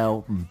loan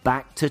spell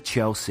back to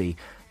Chelsea,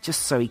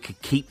 just so he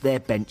could keep their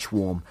bench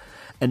warm.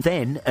 And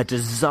then a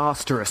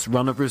disastrous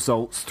run of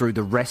results through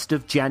the rest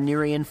of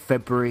January and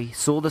February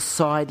saw the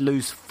side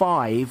lose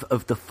 5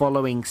 of the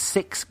following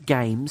 6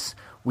 games,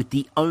 with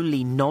the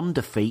only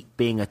non-defeat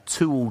being a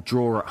 2-2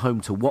 draw at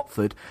home to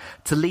Watford,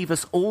 to leave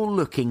us all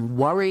looking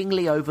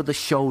worryingly over the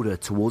shoulder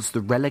towards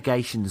the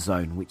relegation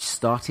zone, which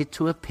started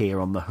to appear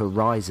on the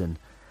horizon.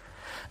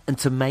 And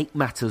to make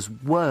matters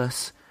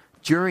worse,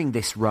 during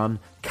this run,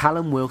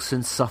 Callum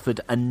Wilson suffered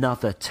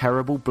another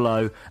terrible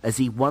blow as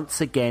he once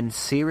again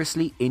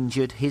seriously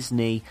injured his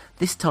knee,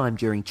 this time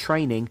during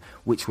training,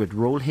 which would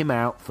rule him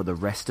out for the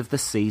rest of the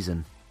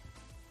season.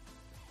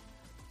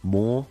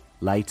 More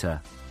later.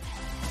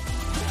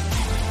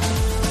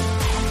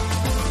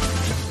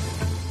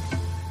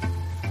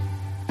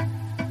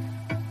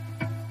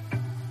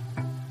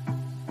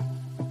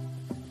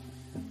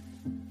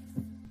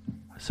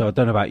 So I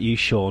don't know about you,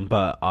 Sean,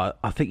 but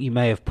I think you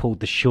may have pulled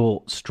the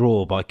short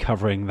straw by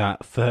covering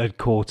that third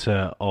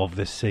quarter of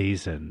the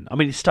season. I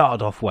mean, it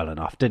started off well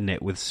enough, didn't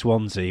it, with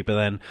Swansea, but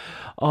then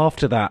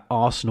after that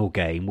Arsenal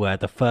game where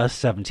the first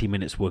 70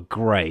 minutes were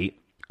great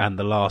and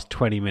the last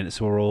 20 minutes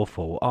were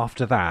awful,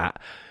 after that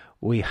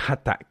we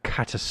had that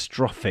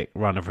catastrophic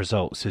run of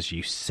results, as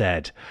you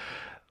said.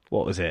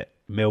 What was it?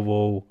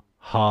 Millwall,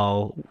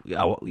 Hull,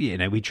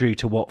 we drew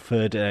to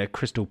Watford,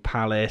 Crystal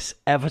Palace,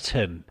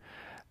 Everton.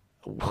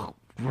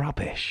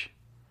 Rubbish.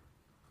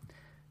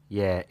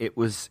 Yeah, it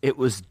was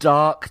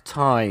dark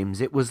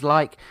times. It was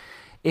like,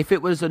 if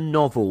it was a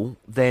novel,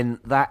 then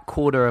that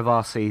quarter of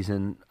our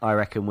season, I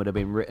reckon, would have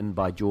been written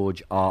by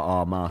George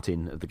R.R.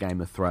 Martin of the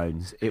Game of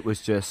Thrones. It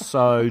was just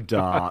so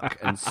dark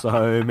and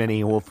so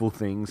many awful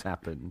things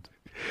happened.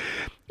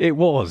 It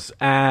was,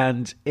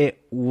 and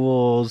it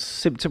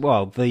was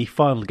the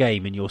final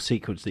game in your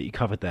sequence that you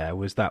covered there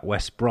was that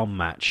West Brom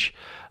match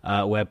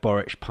where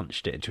Boric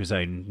punched it into his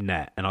own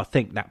net, and I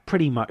think that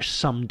pretty much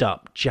summed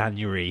up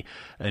January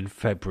and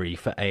February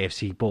for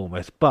AFC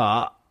Bournemouth.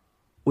 But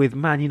with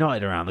Man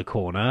United around the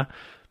corner,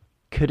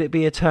 could it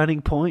be a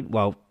turning point?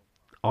 Well,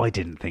 I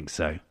didn't think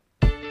so.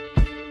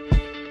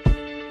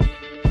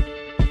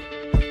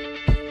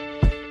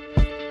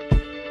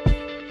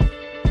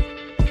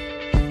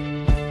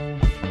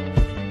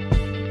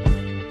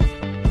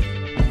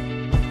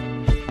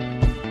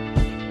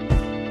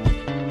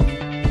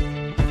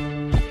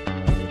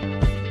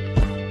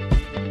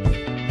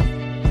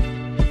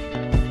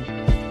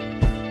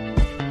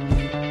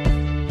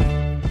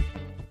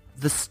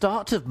 The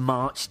start of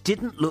March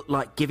didn't look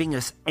like giving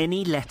us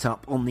any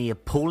let-up on the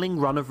appalling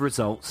run of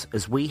results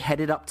as we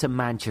headed up to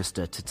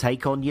Manchester to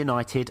take on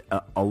United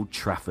at Old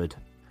Trafford.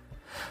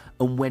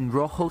 And when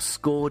Rojo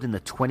scored in the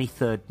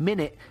 23rd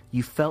minute,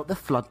 you felt the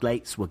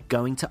floodgates were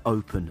going to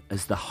open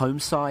as the home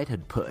side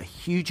had put a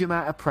huge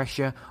amount of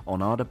pressure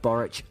on Arda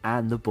Boric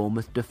and the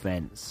Bournemouth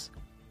defence.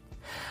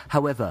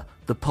 However,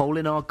 the pole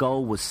in our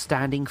goal was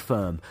standing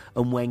firm,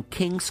 and when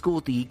King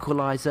scored the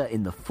equaliser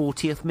in the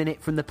 40th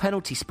minute from the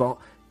penalty spot,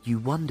 you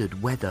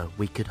wondered whether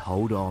we could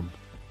hold on.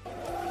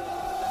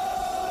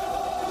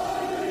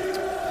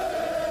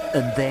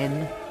 And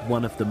then,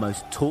 one of the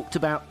most talked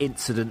about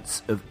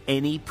incidents of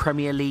any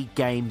Premier League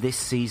game this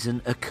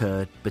season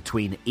occurred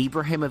between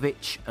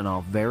Ibrahimovic and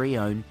our very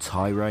own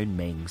Tyrone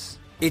Mings.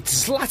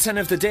 It's Zlatan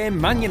of the day,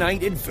 Man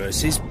United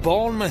versus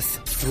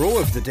Bournemouth. Throw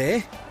of the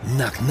day.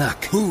 Knock,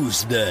 knock.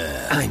 Who's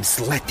there? I'm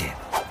Zlatan.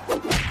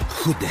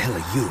 Who the hell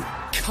are you?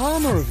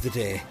 Karma of the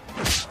day.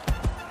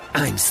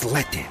 I'm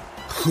Zlatan.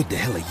 Who the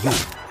hell are you?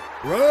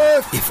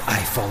 Ref! If I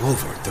fall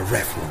over, the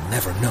ref will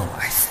never know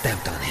I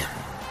stepped on him.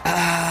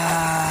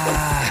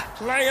 Ah!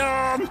 Play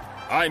on!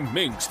 I'm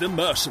Minx, the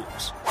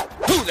Merciless.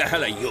 Who the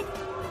hell are you?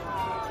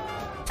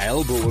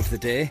 Elbow of the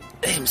day.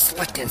 I'm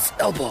Slatkin's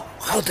elbow.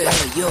 How the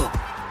hell are you?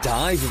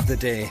 Dive of the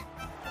day.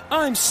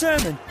 I'm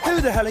Sermon. Who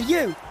the hell are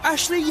you?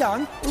 Ashley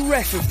Young?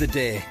 Ref of the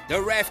day.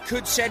 The ref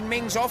could send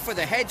Mings off for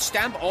the head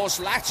stamp or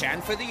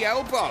Zlatan for the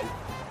elbow.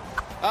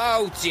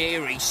 Oh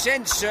dear, he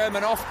sent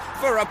Sermon off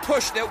for a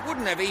push that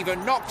wouldn't have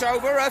even knocked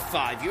over a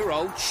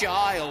 5-year-old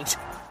child.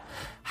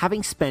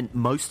 Having spent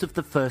most of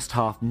the first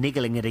half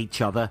niggling at each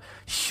other,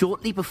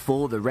 shortly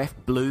before the ref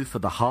blew for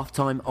the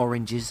half-time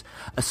oranges,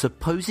 a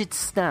supposed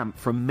stamp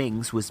from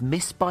Mings was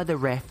missed by the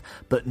ref,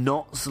 but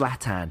not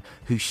Zlatan,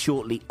 who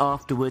shortly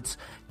afterwards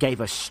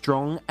gave a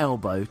strong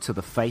elbow to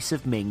the face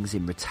of Mings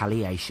in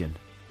retaliation.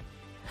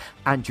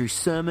 Andrew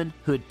Sermon,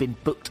 who had been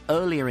booked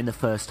earlier in the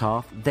first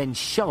half, then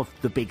shoved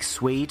the big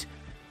Swede.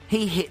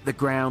 He hit the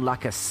ground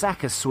like a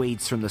sack of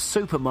Swedes from the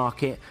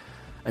supermarket,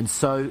 and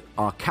so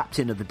our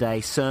captain of the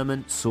day,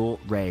 Sermon, saw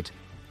red.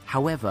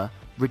 However,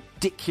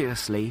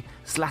 ridiculously,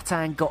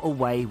 Zlatan got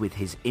away with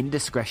his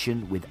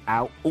indiscretion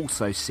without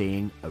also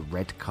seeing a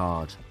red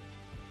card.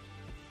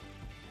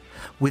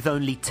 With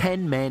only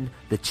 10 men,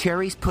 the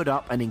Cherries put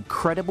up an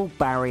incredible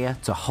barrier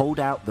to hold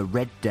out the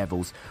Red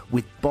Devils,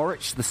 with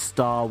Boric the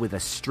star with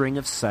a string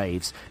of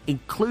saves,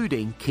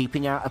 including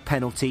keeping out a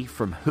penalty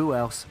from who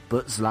else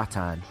but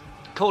Zlatan.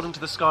 According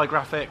to the Sky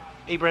graphic,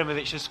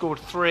 Ibrahimovic has scored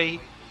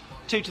 3,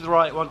 2 to the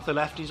right, 1 to the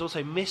left. He's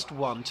also missed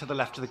 1 to the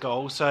left of the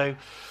goal, so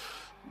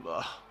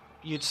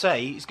you'd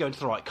say he's going to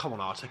the right. Come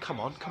on, Arthur,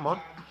 come on.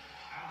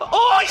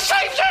 Oh, he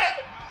saved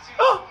it!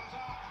 Oh!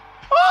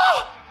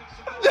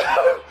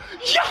 No!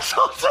 Yes,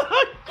 Arthur!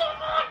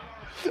 Come on!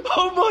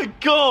 Oh my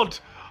God!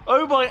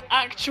 Oh my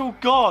actual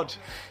God!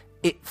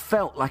 It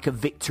felt like a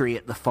victory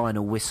at the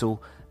final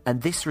whistle,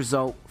 and this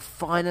result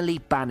finally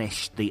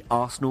banished the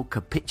Arsenal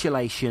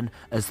capitulation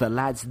as the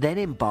lads then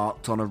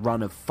embarked on a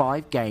run of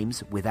 5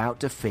 games without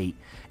defeat,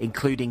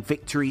 including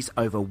victories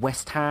over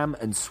West Ham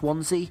and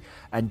Swansea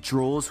and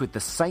draws with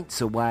the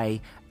Saints away,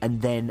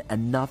 and then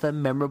another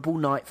memorable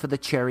night for the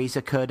Cherries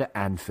occurred at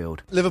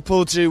Anfield.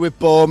 Liverpool drew with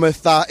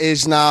Bournemouth. That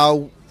is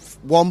now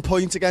 1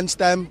 point against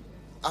them.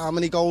 How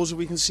many goals have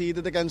we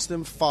conceded against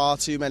them? Far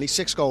too many.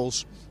 6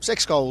 goals.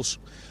 6 goals.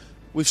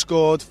 We've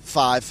scored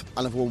 5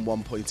 and have won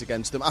 1 point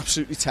against them.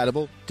 Absolutely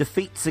terrible.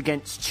 Defeats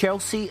against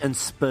Chelsea and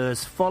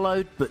Spurs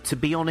followed, but to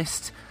be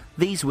honest,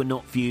 these were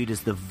not viewed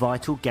as the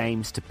vital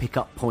games to pick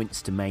up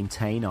points to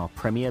maintain our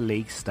Premier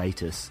League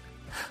status.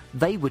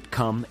 They would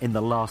come in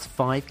the last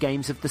 5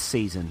 games of the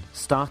season,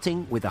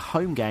 starting with a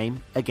home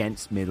game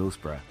against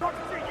Middlesbrough.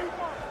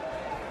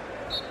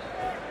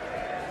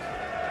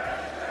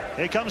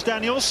 Here comes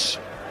Daniels.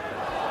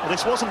 Well,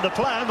 this wasn't the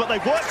plan, but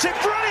they've worked it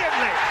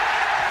brilliantly.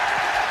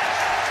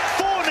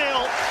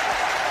 4-0.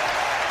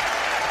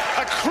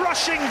 A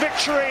crushing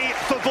victory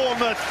for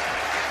Bournemouth.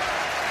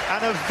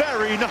 And a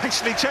very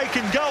nicely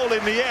taken goal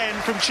in the end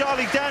from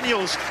Charlie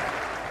Daniels.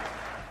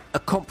 A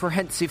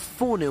comprehensive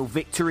 4-0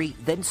 victory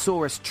then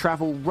saw us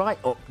travel right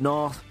up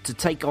north to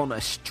take on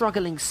a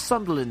struggling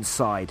Sunderland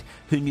side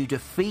who knew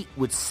defeat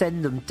would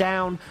send them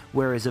down,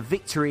 whereas a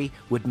victory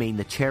would mean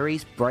the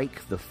Cherries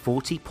break the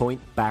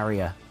 40-point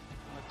barrier.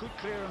 A good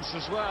clearance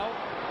as well.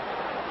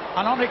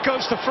 And on it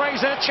goes to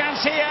Fraser.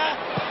 Chance here.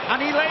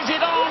 And he lays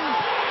it on.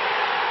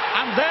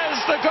 And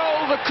there's the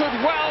goal that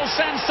could well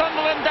send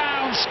Sunderland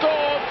down,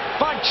 scored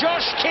by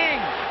Josh King.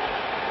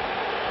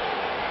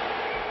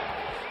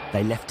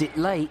 They left it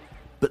late,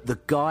 but the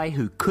guy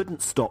who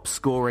couldn't stop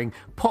scoring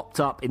popped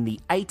up in the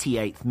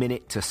 88th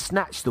minute to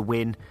snatch the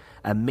win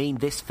and mean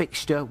this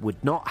fixture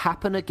would not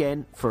happen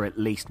again for at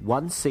least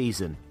 1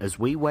 season as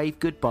we wave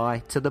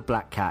goodbye to the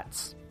Black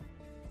Cats.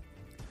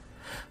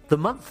 The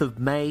month of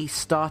May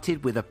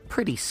started with a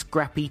pretty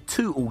scrappy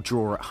 2-2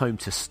 draw at home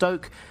to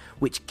Stoke,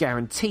 which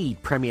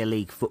guaranteed Premier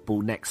League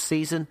football next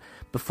season,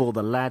 before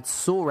the lads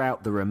saw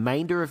out the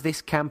remainder of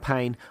this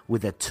campaign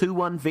with a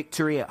 2-1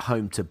 victory at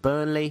home to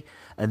Burnley,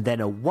 and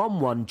then a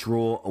 1-1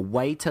 draw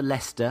away to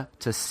Leicester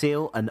to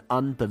seal an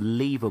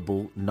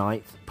unbelievable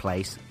 9th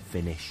place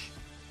finish.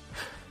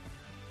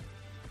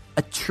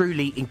 A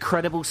truly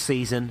incredible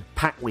season,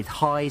 packed with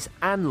highs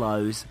and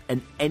lows,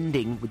 and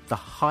ending with the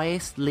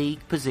highest league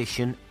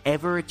position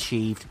ever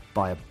achieved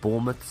by a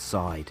Bournemouth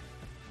side.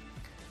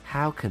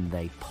 How can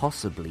they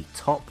possibly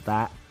top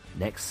that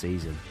next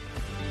season?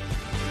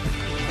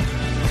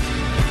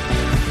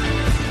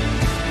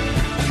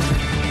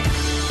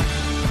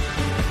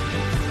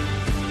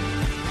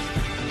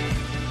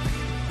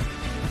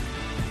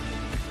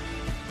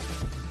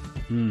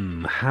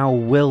 How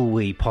will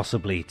we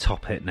possibly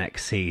top it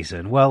next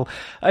season? Well,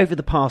 over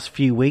the past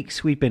few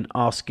weeks, we've been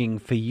asking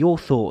for your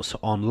thoughts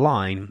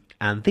online,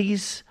 and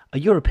these are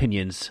your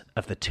opinions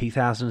of the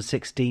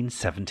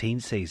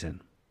 2016-17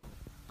 season.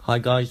 Hi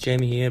guys,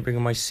 Jamie here,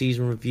 bringing my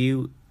season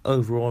review.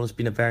 Overall, it's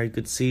been a very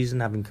good season,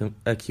 having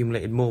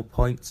accumulated more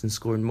points and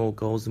scoring more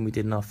goals than we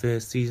did in our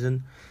first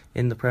season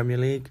in the Premier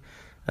League.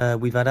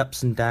 We've had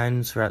ups and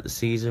downs throughout the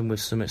season with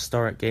some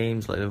historic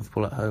games like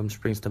Liverpool at home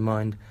springs to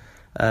mind.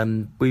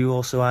 We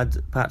also had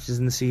patches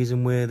in the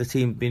season where the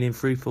team had been in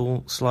free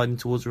fall, sliding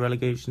towards the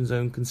relegation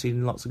zone,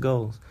 conceding lots of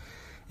goals.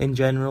 In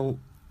general,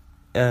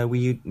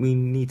 we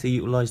need to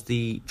utilise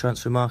the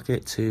transfer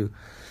market to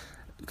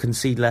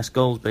concede less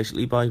goals,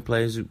 basically buy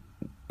players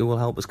who will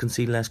help us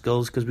concede less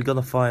goals, because we've got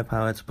the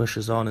firepower to push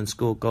us on and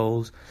score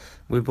goals.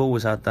 We've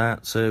always had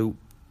that, so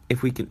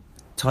if we can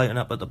tighten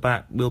up at the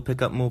back, we'll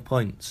pick up more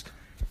points.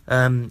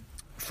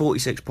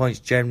 46 points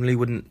generally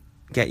wouldn't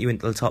get you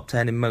into the top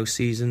 10 in most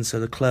seasons, so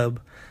the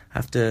club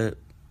have to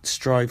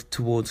strive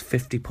towards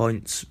 50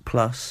 points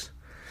plus,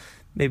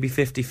 maybe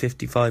 50,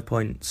 55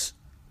 points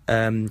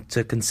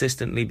to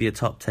consistently be a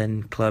top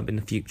 10 club in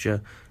the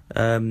future.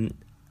 And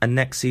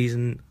next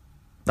season,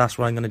 that's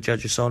what I'm going to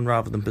judge us on,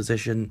 rather than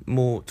position,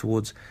 more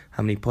towards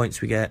how many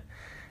points we get.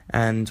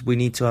 And we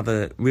need to have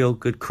a real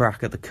good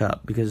crack at the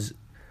cup, because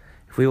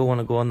if we all want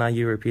to go on that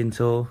European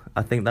tour,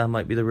 I think that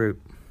might be the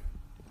route.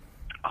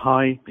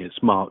 Hi,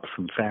 it's Mark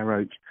from Fair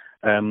Oak.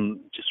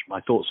 Just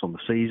my thoughts on the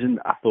season.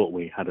 I thought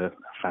we had a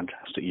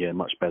fantastic year,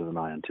 much better than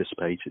I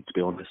anticipated, to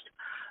be honest.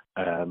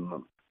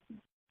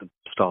 The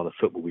style of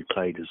football we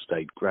played has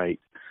stayed great,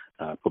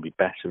 probably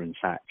better in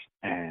fact,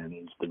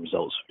 and the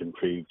results have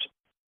improved.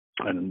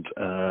 And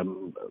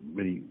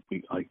really,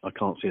 I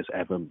can't see us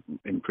ever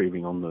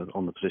improving on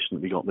the position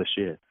that we got this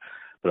year.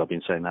 But I've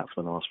been saying that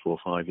for the last 4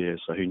 or 5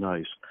 years, so who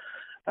knows?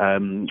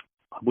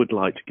 I would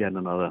like to get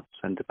another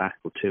centre-back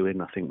or two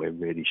in. I think we're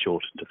really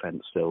short in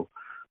defence still.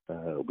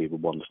 We were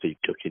one Steve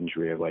Cook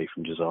injury away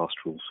from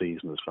disaster all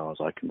season, as far as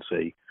I can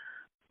see.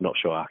 Not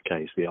sure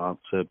Ake is the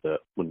answer,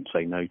 but wouldn't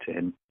say no to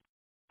him.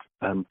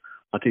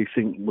 I do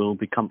think we'll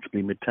be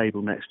comfortably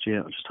mid-table next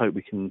year. I just hope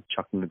we can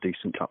chuck in a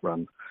decent cup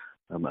run.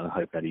 And I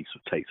hope Eddie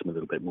sort of takes them a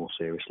little bit more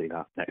seriously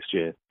that next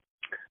year.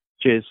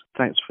 Cheers.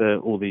 Thanks for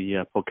all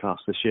the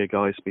podcasts this year,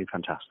 guys. It's been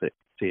fantastic.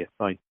 See you.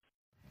 Bye.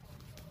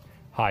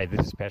 Hi,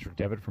 this is Patrick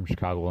Devitt from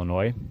Chicago,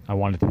 Illinois. I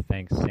wanted to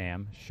thank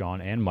Sam,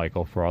 Sean, and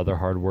Michael for all their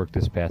hard work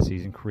this past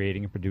season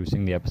creating and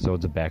producing the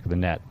episodes of Back of the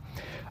Net.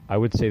 I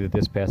would say that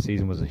this past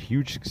season was a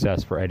huge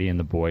success for Eddie and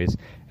the boys,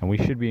 and we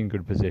should be in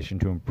good position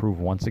to improve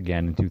once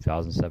again in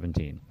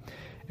 2017.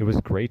 It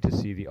was great to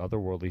see the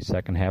otherworldly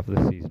second half of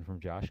the season from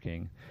Josh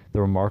King,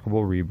 the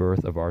remarkable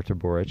rebirth of Artur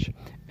Boric,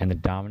 and the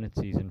dominant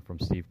season from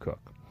Steve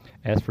Cook.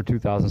 As for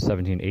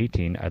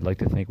 2017-18, I'd like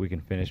to think we can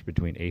finish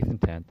between 8th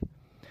and 10th.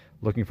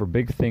 Looking for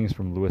big things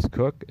from Lewis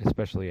Cook,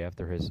 especially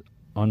after his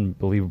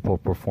unbelievable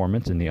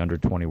performance in the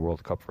Under-20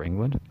 World Cup for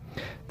England.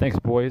 Thanks,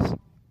 boys.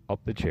 Up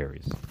the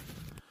cherries.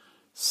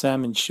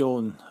 Sam and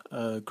Sean,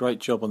 great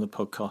job on the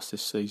podcast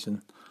this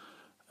season.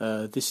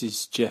 This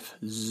is Jeff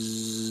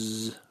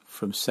Z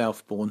from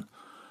Southbourne.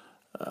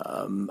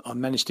 I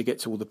managed to get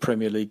to all the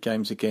Premier League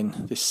games again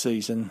this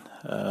season.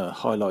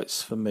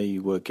 Highlights for me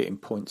were getting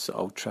points at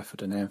Old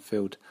Trafford and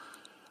Anfield,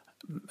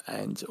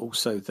 and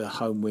also the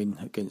home win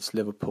against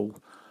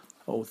Liverpool.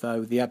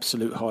 Although the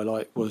absolute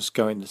highlight was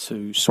going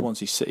to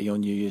Swansea City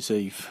on New Year's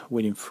Eve,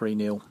 winning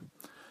 3-0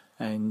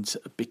 and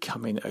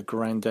becoming a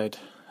granddad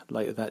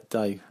later that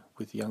day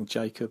with young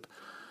Jacob.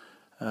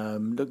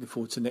 Looking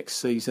forward to next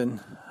season.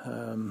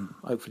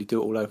 Hopefully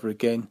do it all over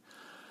again.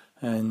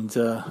 And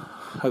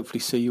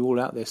hopefully see you all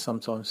out there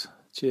sometimes.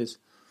 Cheers.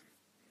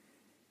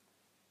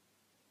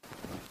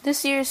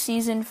 This year's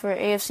season for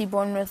AFC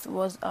Bournemouth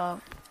was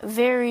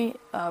very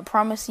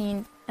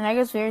promising and I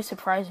guess very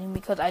surprising,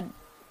 because I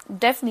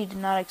definitely did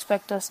not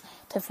expect us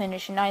to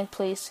finish in 9th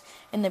place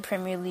in the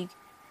Premier League.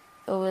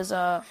 It was,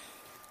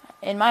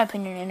 in my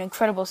opinion, an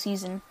incredible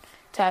season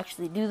to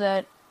actually do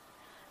that.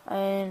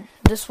 And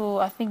this will,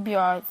 I think, be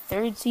our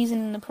 3rd season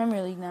in the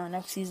Premier League now,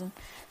 next season.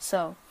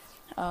 So,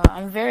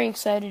 I'm very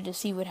excited to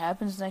see what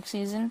happens next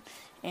season,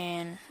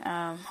 and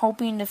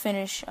hoping to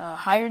finish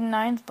higher than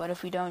 9th, but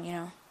if we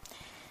don't,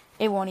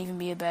 it won't even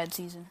be a bad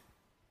season.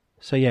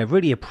 So yeah,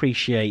 really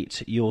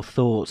appreciate your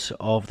thoughts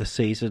of the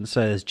season.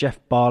 So there's Jeff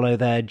Barlow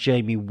there,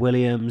 Jamie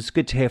Williams,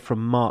 good to hear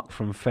from Mark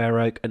from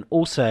Fair Oak, and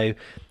also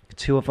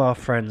 2 of our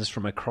friends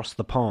from across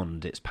the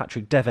pond. It's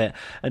Patrick Devitt,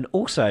 and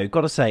also,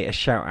 got to say, a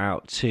shout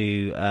out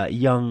to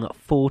young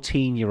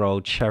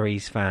 14-year-old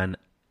Cherries fan,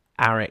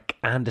 Arik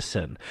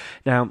Anderson.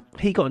 Now,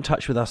 he got in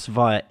touch with us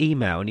via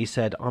email and he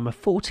said, I'm a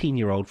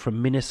 14-year-old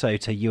from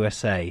Minnesota,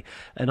 USA,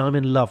 and I'm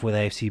in love with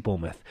AFC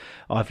Bournemouth.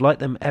 I've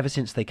liked them ever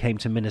since they came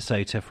to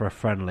Minnesota for a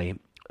friendly.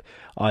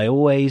 I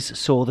always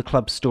saw the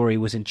club's story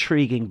was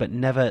intriguing, but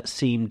never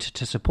seemed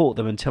to support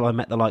them until I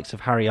met the likes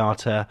of Harry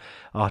Arter,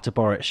 Artur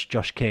Boric,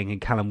 Josh King and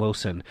Callum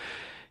Wilson.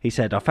 He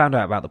said, I found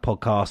out about the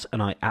podcast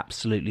and I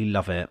absolutely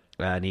love it.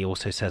 And he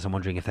also says, I'm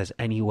wondering if there's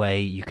any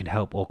way you can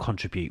help or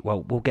contribute.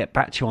 Well, we'll get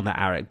back to you on that,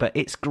 Arik. But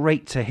it's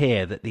great to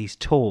hear that these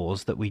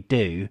tours that we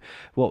do,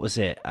 what was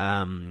it,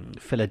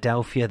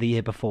 Philadelphia the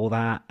year before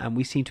that, and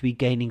we seem to be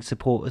gaining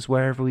supporters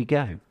wherever we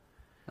go.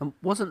 And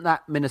wasn't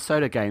that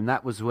Minnesota game,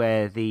 that was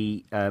where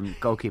the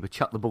goalkeeper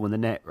chucked the ball in the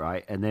net,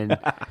 right? And then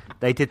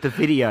they did the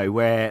video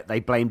where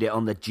they blamed it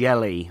on the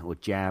jelly, or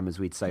jam as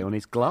we'd say, on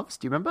his gloves.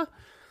 Do you remember?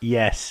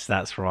 Yes,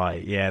 that's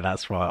right. Yeah,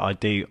 that's right. I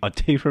do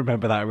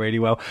remember that really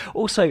well.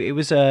 Also, it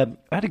was I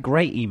had a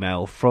great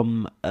email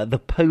from the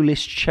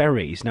Polish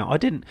Cherries. Now, I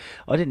didn't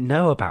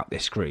know about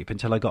this group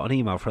until I got an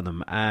email from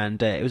them,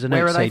 and it was a note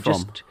Where are say they from?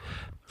 just.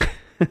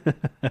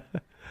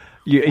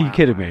 Are you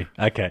kidding me?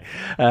 Okay.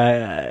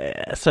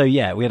 So,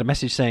 yeah, we had a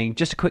message saying,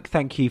 just a quick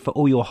thank you for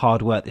all your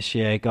hard work this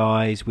year,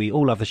 guys. We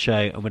all love the show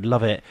and would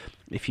love it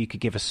if you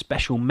could give a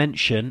special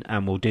mention,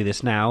 and we'll do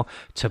this now,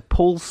 to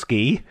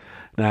Polski.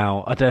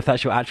 Now, I don't know if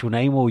that's your actual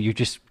name or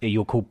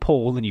you're called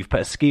Paul and you've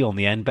put a ski on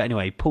the end. But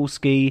anyway,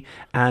 Polski,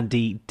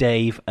 Andy,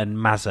 Dave and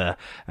Mazza.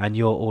 And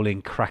you're all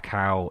in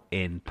Krakow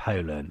in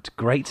Poland.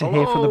 Great to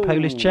hear from the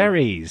Polish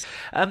Cherries.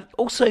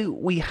 Also,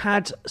 we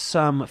had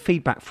some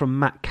feedback from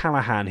Matt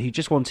Callahan, who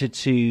just wanted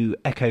to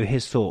echo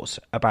his thoughts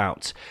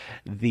about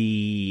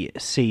the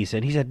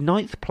season. He said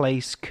 9th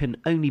place can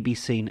only be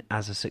seen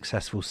as a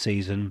successful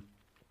season.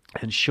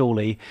 And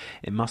surely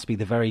it must be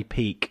the very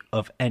peak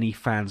of any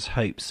fan's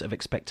hopes of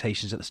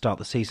expectations at the start of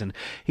the season.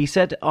 He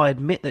said, I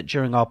admit that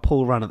during our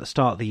poor run at the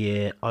start of the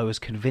year, I was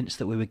convinced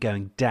that we were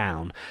going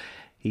down.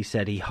 He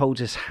said he holds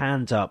his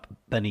hand up,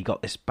 then he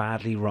got this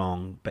badly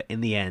wrong, but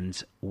in the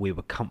end, we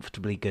were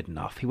comfortably good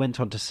enough. He went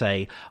on to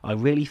say, I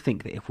really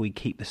think that if we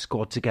keep the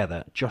squad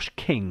together, Josh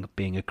King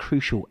being a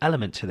crucial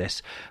element to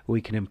this,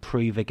 we can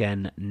improve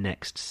again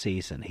next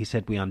season. He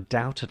said we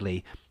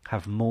undoubtedly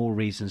have more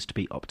reasons to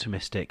be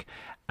optimistic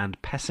and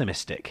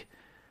pessimistic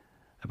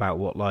about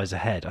what lies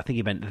ahead. I think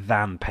he meant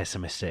than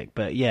pessimistic,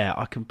 but yeah,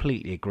 I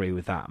completely agree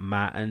with that,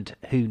 Matt, and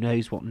who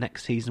knows what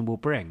next season will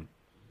bring.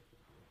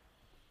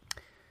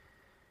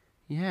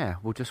 Yeah,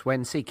 we'll just wait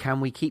and see.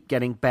 Can we keep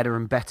getting better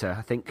and better?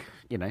 I think,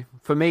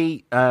 for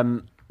me,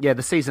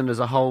 the season as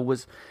a whole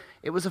was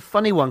a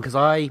funny one because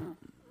I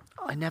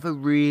never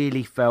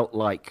really felt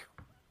like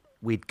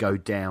we'd go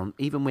down.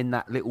 Even when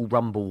that little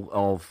rumble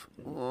of,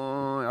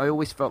 I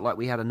always felt like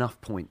we had enough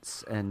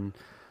points. And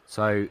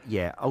so,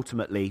 yeah,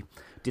 ultimately,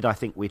 did I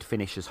think we'd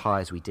finish as high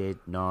as we did?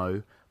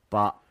 No.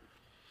 But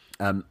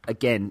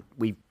again,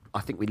 I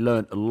think we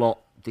learnt a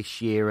lot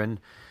this year, and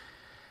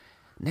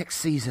next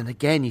season,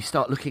 again, you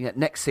start looking at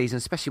next season,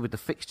 especially with the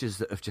fixtures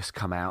that have just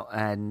come out,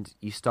 and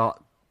you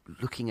start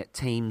looking at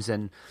teams.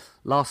 And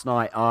last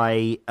night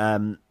I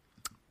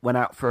went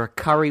out for a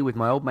curry with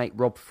my old mate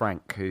Rob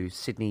Frank, who's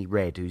Sydney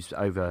Red, who's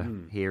over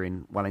here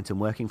in Wellington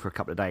working for a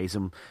couple of days.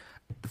 And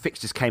the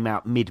fixtures came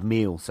out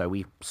mid-meal, so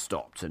we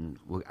stopped and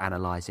were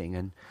analysing.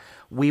 And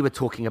we were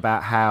talking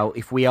about how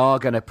if we are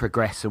going to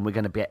progress and we're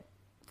going to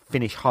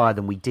finish higher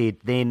than we did,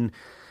 then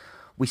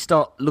we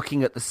start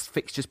looking at the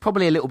fixtures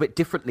probably a little bit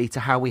differently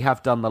to how we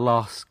have done the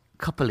last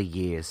couple of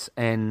years.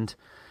 And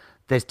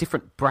there's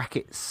different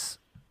brackets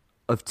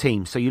of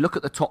teams. So you look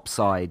at the top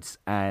sides,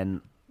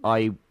 and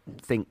I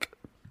think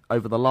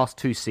over the last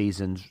 2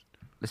 seasons,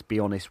 let's be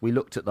honest, we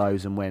looked at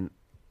those and went,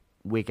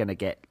 we're going to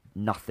get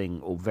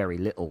nothing or very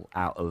little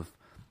out of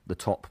the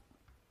top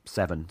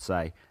 7,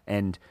 say.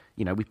 And,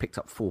 we picked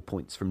up 4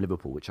 points from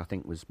Liverpool, which I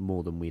think was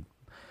more than we'd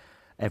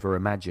ever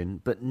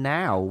imagined. But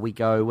now we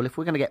go, well, if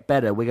we're going to get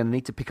better, we're going to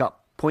need to pick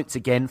up points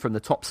again from the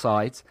top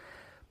sides.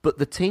 But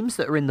the teams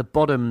that are in the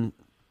bottom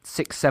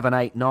 6, 7,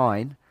 8,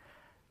 9,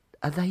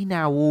 are they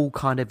now all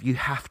kind of, you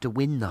have to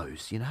win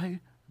those,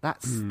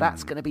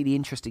 That's going to be the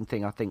interesting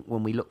thing, I think,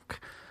 when we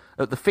look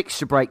at the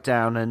fixture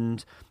breakdown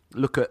and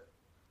look at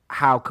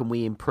how can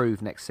we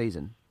improve next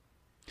season.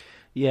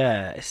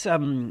 Yeah, it's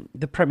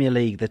the Premier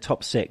League, the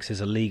top 6 is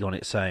a league on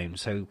its own.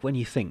 So when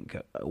you think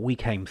we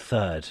came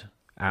third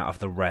out of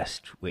the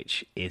rest,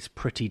 which is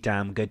pretty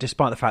damn good,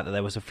 despite the fact that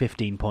there was a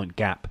 15-point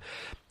gap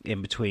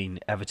in between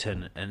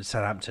Everton and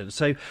Southampton.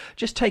 So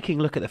just taking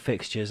a look at the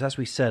fixtures, as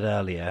we said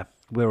earlier,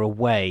 we're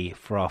away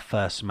for our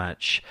first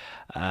match,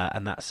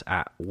 and that's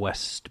at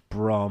West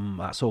Brom.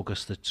 That's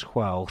August the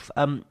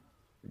 12th.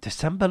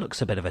 December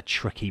looks a bit of a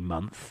tricky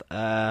month.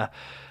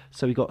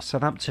 So we've got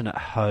Southampton at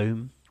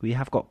home. We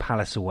have got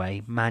Palace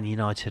away, Man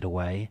United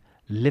away,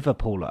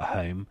 Liverpool at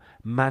home,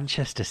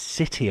 Manchester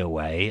City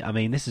away. I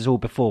mean, this is all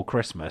before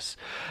Christmas.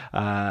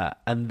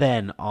 And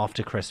then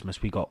after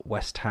Christmas, we got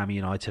West Ham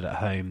United at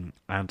home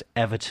and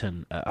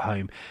Everton at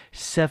home.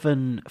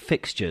 7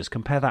 fixtures.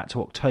 Compare that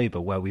to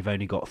October, where we've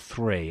only got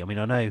 3. I mean,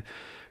 I know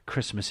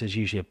Christmas is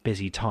usually a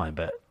busy time,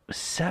 but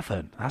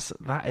 7,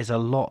 that is a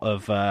lot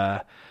of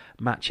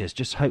matches.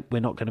 Just hope we're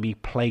not going to be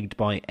plagued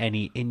by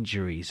any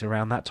injuries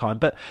around that time.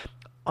 But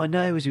I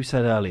know, as you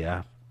said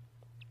earlier,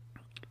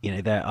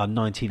 there are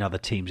 19 other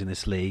teams in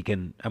this league,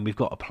 and we've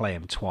got to play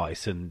them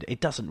twice, and it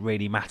doesn't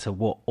really matter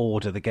what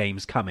order the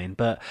games come in.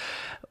 But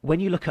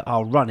when you look at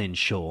our run-in,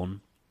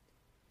 Sean,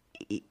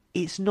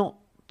 it's not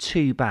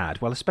too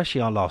bad. Well, especially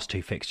our last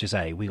 2 fixtures,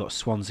 we got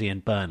Swansea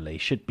and Burnley.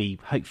 Should be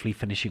hopefully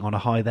finishing on a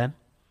high then.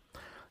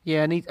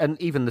 Yeah,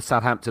 and even the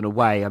Southampton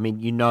away, I mean,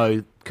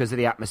 because of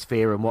the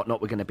atmosphere and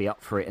whatnot, we're going to be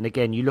up for it. And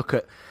again, you look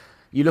at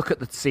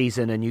the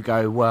season and you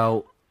go,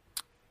 well,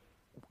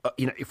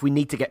 if we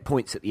need to get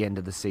points at the end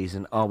of the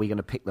season, are we going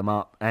to pick them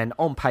up? And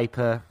on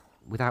paper,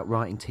 without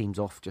writing teams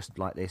off just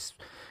like this,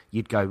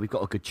 you'd go, we've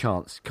got a good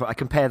chance. I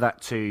compare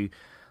that to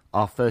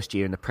our first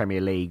year in the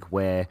Premier League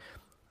where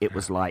it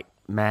was like,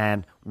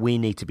 man, we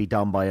need to be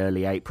done by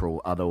early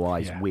April,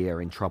 otherwise we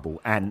are in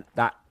trouble. And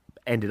that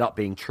ended up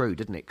being true,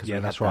 didn't it? Because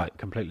that's right,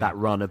 completely. That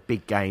run of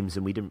big games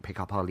and we didn't pick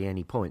up hardly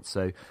any points.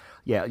 So,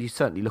 yeah, you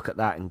certainly look at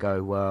that and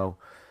go, well,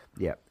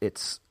 yeah,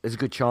 there's a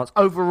good chance.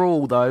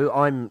 Overall, though,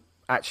 I'm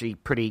actually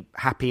pretty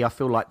happy. I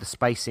feel like the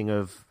spacing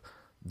of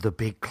the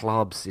big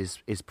clubs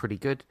is pretty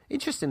good.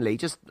 Interestingly,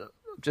 just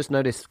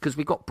noticed, because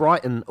we got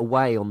Brighton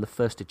away on the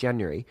 1st of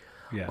January,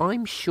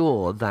 I'm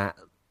sure that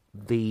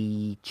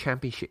the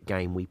championship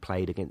game we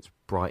played against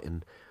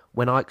Brighton,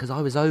 because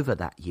I was over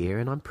that year,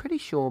 and I'm pretty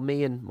sure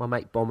me and my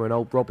mate Bomber and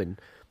old Robin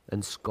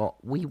and Scott,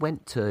 we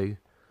went to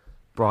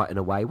Brighton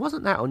away.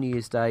 Wasn't that on New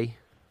Year's Day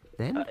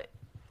then?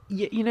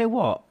 You know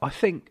what? I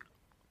think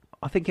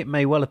it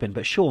may well have been,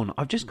 but Sean,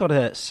 I've just got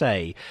to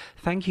say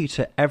thank you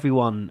to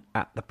everyone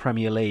at the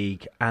Premier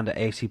League and at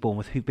AFC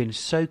Bournemouth who've been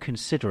so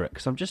considerate,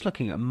 because I'm just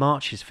looking at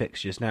March's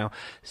fixtures now.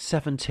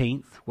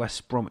 17th,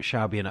 West Bromwich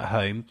Albion at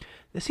home.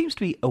 There seems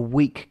to be a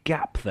week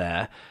gap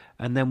there,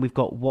 and then we've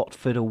got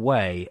Watford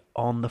away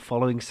on the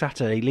following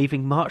Saturday,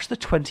 leaving March the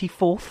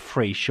 24th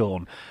free.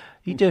 Sean, are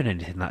you doing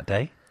anything that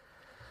day?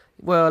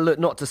 Well, look,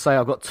 not to say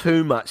I've got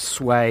too much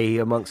sway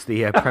amongst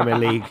the Premier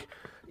League,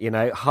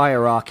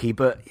 hierarchy,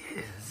 but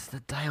it's the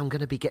day I'm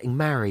going to be getting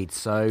married.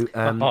 So,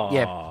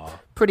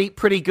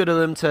 pretty good of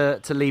them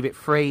to leave it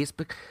free.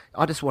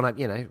 I just want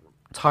to,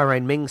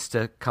 Tyrone Mings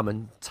to come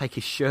and take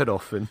his shirt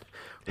off and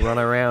run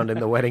around in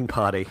the wedding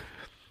party.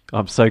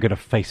 I'm so going to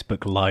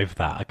Facebook Live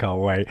that. I can't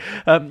wait.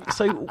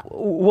 So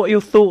what are your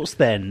thoughts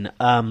then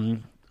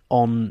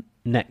on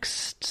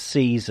next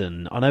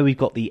season? I know we've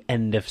got the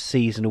end of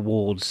season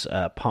awards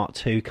part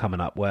 2 coming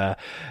up, where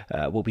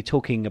we'll be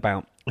talking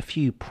about a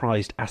few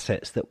prized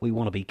assets that we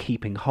want to be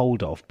keeping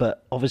hold of.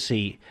 But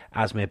obviously,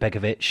 Asmir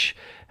Begovic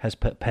has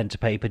put pen to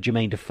paper.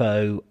 Jermaine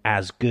Defoe,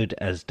 as good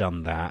as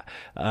done that.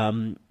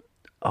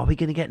 Are we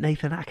going to get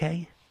Nathan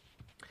Ake?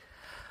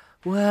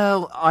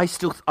 Well, I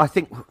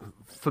think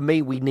for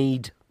me,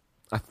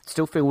 I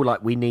still feel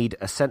like we need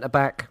a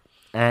centre-back,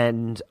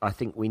 and I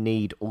think we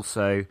need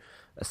also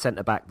a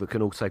centre-back that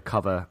can also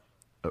cover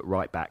at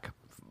right-back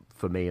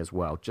for me as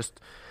well. Just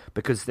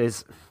because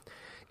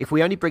if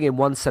we only bring in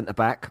one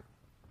centre-back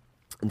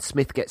and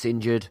Smith gets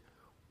injured,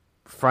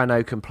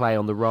 Frano can play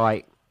on the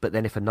right, but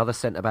then if another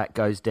centre-back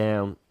goes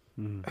down,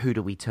 who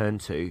do we turn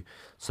to?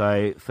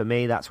 So for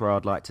me, that's where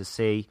I'd like to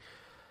see.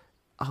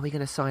 Are we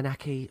going to sign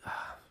Ake?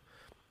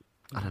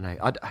 I don't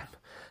know.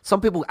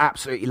 Some people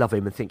absolutely love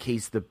him and think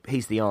he's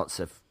the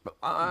answer. But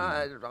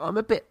I'm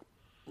a bit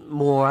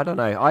more, I don't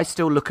know. I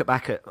still look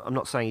back at, I'm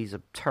not saying he's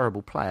a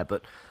terrible player,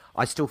 but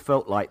I still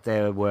felt like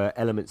there were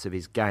elements of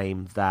his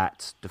game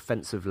that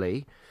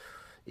defensively,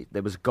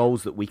 there was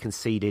goals that we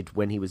conceded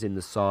when he was in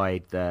the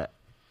side that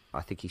I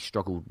think he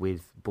struggled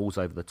with balls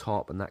over the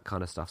top and that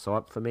kind of stuff.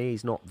 So for me,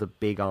 he's not the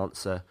big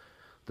answer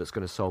that's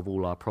going to solve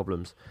all our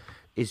problems.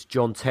 Is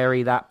John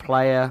Terry that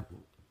player?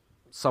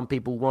 Some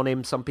people want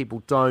him, some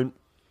people don't.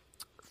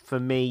 For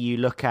me, you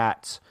look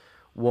at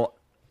what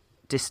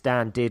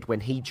Distin did when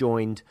he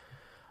joined,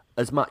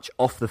 as much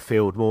off the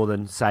field more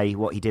than, say,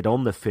 what he did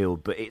on the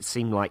field, but it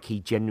seemed like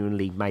he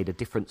genuinely made a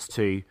difference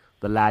to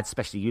the lads,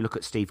 especially you look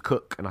at Steve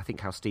Cook, and I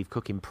think how Steve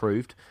Cook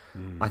improved.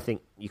 I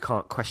think you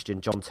can't question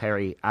John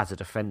Terry as a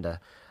defender,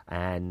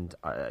 and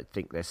I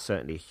think there's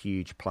certainly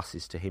huge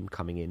pluses to him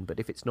coming in, but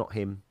if it's not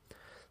him,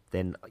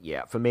 then,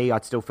 yeah, for me,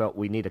 I'd still felt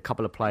we need a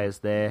couple of players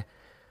there.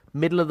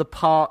 Middle of the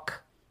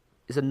park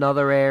is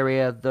another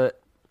area that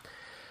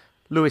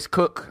Lewis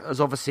Cook has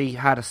obviously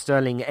had a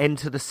sterling end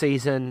to the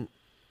season,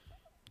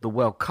 the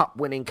World Cup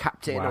winning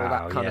captain, all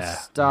that kind of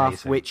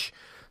stuff, amazing. Which,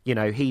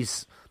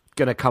 he's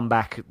going to come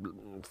back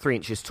 3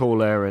 inches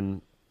taller.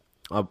 And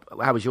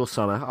how was your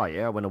summer? Oh,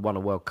 yeah, I won a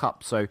World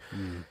Cup. So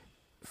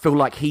feel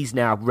like he's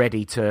now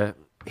ready to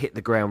hit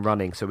the ground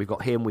running. So we've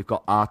got him, we've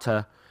got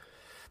Arta,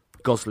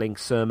 Gosling,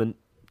 Sermon.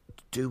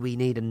 Do we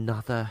need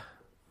another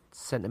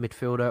centre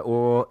midfielder,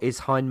 or is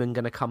Heinemann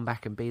going to come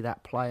back and be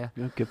that player?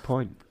 Yeah, good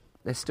point.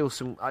 There's still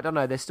some, I don't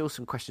know, there's still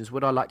some questions.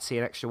 Would I like to see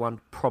an extra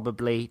one?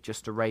 Probably,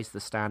 just to raise the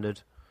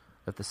standard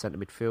of the centre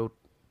midfield.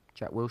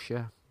 Jack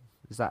Wilshere,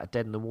 is that a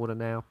dead in the water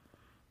now?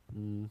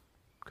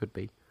 Could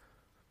be.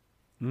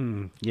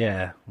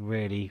 Yeah,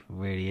 really,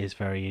 really is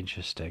very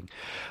interesting.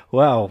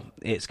 Well,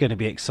 it's going to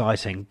be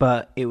exciting,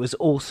 but it was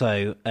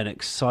also an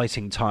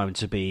exciting time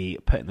to be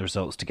putting the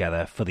results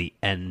together for the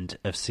end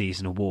of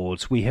season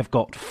awards. We have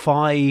got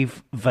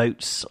 5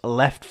 votes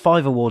left,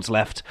 5 awards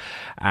left,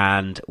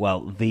 and,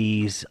 well,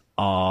 these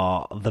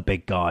are the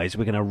big guys.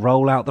 We're going to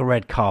roll out the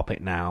red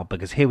carpet now,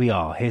 because here we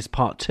are. Here's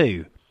part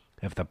 2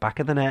 of the Back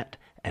of the Net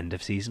end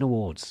of season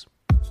awards.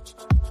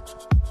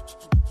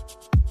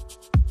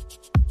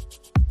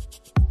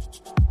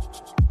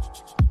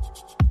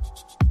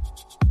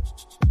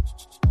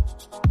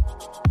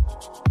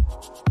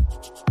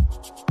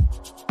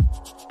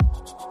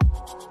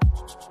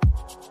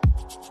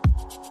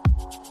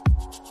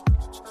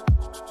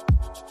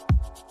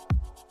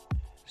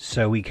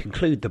 So we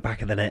conclude the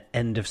Back of the Net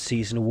end of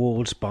season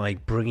awards by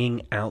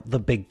bringing out the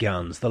big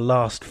guns, the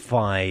last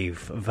 5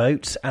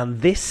 votes,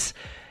 and this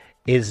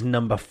is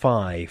number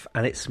 5,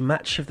 and it's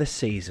match of the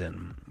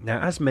season.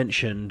 Now, as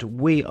mentioned,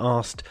 we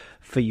asked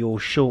for your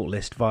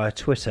shortlist via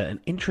Twitter,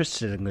 and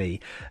interestingly,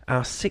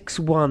 our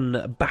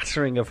 6-1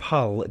 battering of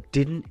Hull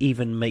didn't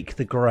even make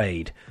the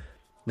grade.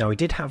 Now, we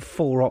did have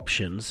 4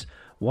 options,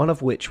 one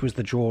of which was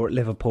the draw at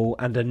Liverpool,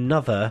 and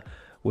another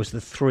was the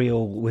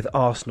 3-3 with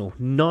Arsenal.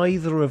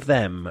 Neither of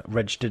them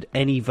registered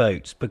any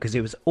votes because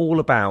it was all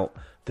about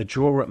the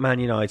draw at Man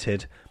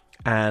United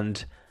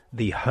and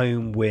the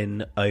home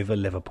win over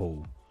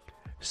Liverpool.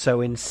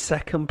 So in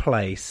second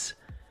place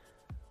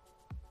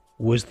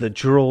was the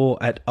draw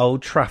at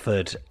Old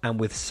Trafford, and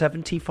with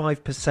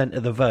 75%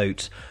 of the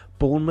vote,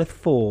 Bournemouth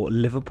 4,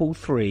 Liverpool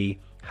 3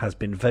 has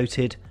been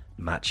voted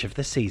match of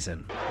the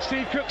season.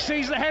 Steve Cook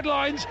sees the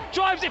headlines,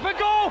 drives it for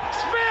goal,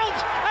 spilled,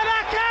 and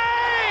Ake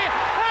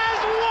has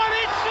won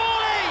it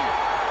surely!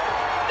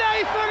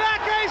 Nathan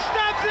Ake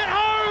stabs it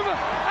home,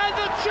 and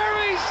the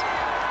Cherries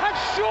have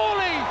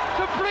surely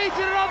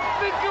completed an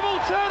unthinkable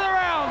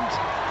turnaround.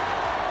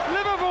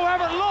 Liverpool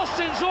haven't lost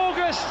since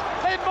August.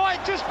 It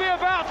might just be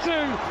about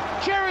to.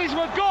 Cherries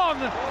were gone.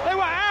 They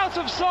were out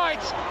of sight.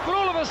 But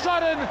all of a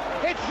sudden,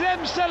 it's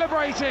them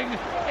celebrating.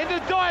 In the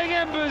dying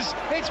embers,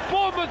 it's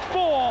Bournemouth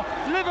 4,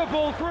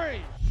 Liverpool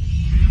 3.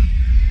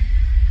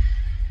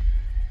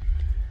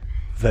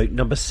 Vote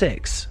number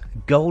 6,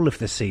 goal of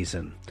the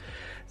season.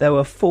 There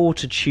were 4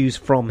 to choose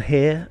from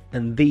here,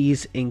 and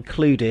these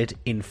included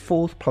in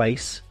 4th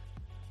place,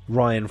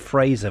 Ryan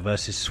Fraser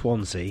versus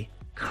Swansea,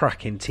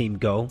 cracking team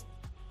goal.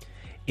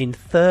 In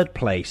 3rd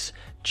place,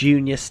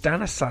 Junior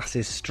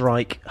Stanislas'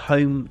 strike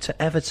home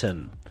to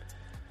Everton.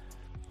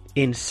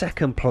 In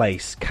 2nd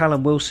place,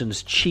 Callum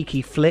Wilson's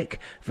cheeky flick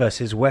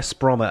versus West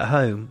Brom at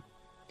home.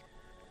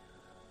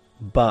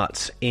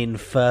 But in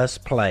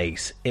 1st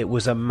place, it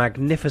was a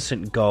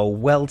magnificent goal,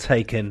 well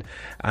taken,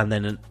 and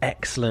then an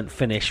excellent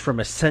finish from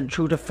a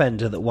central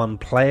defender that won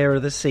Player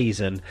of the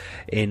Season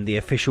in the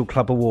official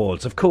club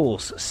awards. Of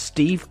course,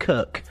 Steve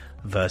Cook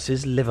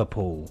versus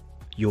Liverpool,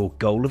 your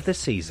goal of the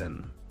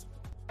season.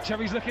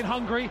 Cherries looking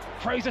hungry.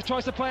 Fraser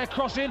tries to play a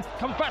cross in,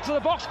 comes back to the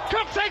box.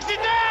 Cook takes it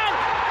down!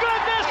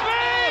 Goodness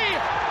me!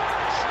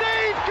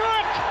 Steve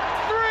Cook,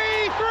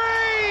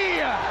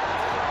 3-3!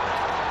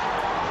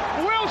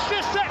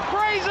 Wilshere set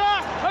Fraser.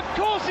 Of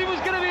course he was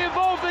going to be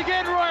involved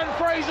again, Ryan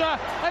Fraser.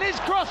 And his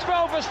cross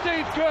fell for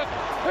Steve Cook,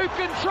 who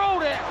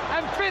controlled it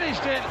and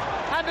finished it.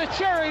 And the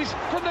Cherries,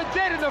 from the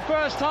dead in the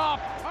first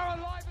half, are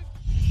alive.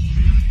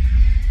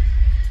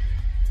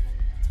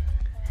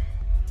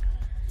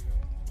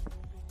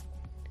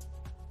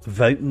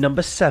 Vote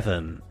number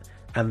 7,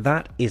 and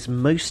that is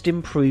most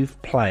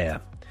improved player.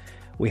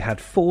 We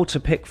had 4 to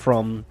pick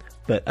from,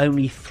 but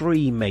only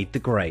 3 made the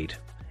grade.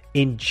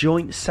 In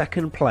joint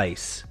 2nd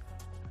place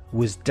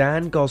was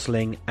Dan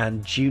Gosling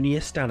and Junior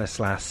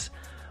Stanislas,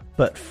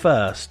 but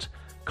first,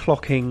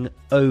 clocking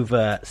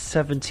over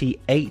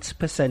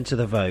 78% of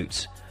the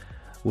vote,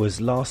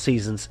 was last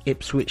season's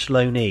Ipswich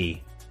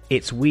loanee.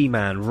 It's wee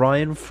man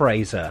Ryan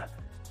Fraser,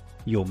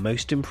 your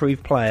most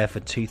improved player for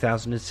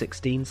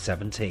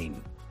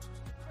 2016-17.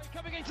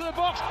 Coming into the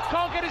box,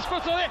 can't get his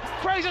foot on it.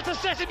 Fraser to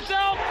set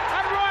himself,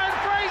 and Ryan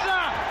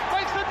Fraser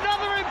makes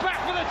another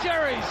impact for the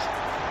Cherries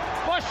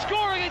by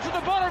scoring into the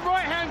bottom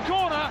right-hand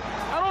corner,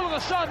 and all of a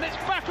sudden it's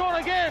back on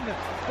again.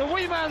 The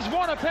wee man's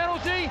won a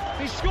penalty,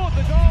 he scored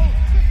the goal.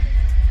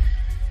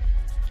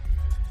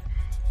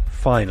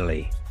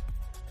 Finally,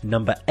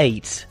 number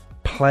 8,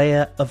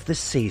 player of the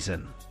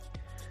season.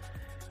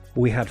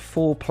 We had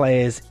 4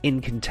 players in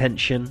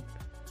contention.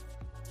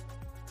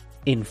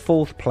 In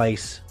 4th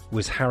place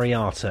was Harry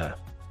Arter.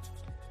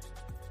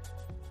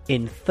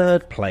 In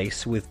 3rd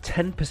place, with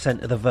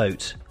 10% of the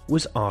vote,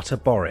 was Artur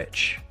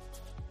Boruc.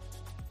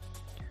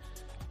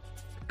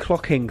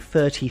 Clocking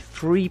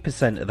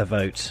 33% of the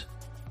vote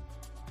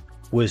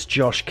was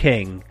Josh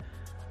King,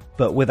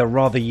 but with a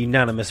rather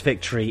unanimous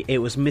victory, it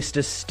was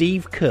Mr.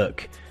 Steve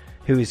Cook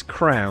who is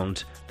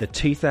crowned the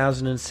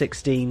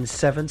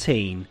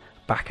 2016-17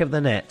 Back of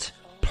the Net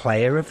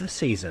Player of the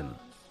Season.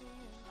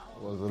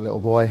 I was a little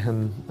boy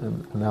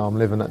and now I'm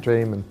living that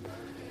dream, and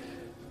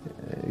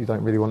you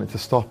don't really want it to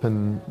stop,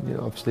 and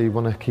obviously you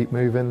want to keep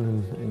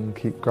moving and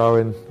keep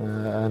growing,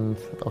 and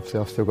obviously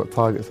I've still got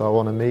targets that I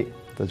want to meet.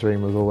 The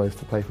dream was always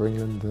to play for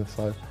England,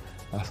 so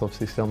that's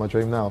obviously still my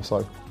dream now,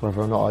 so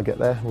whether or not I get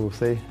there we'll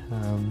see,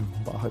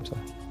 but I hope so.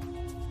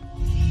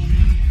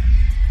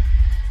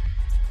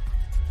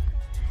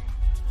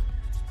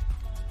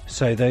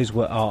 So those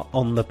were our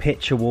On The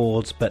Pitch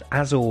awards, but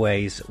as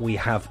always, we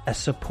have a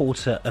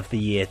supporter of the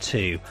year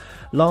too.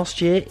 Last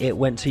year it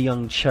went to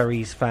young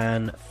Cherries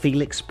fan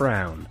Felix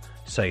Brown.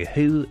 So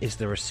who is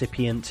the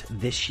recipient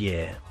this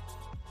year?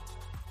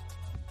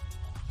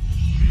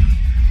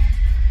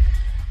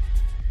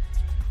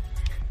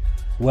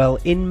 Well,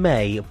 in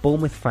May,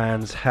 Bournemouth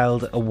fans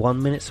held a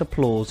 1 minute's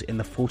applause in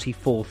the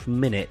 44th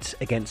minute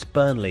against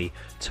Burnley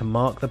to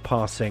mark the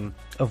passing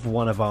of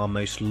one of our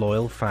most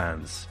loyal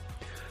fans.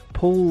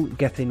 Paul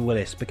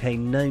Gethin-Willis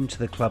became known to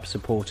the club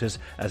supporters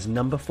as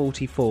number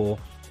 44,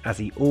 as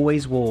he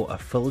always wore a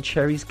full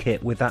Cherries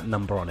kit with that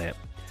number on it.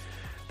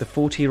 The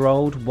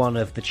 40-year-old, one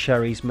of the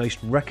Cherries' most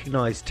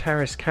recognised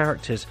terrace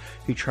characters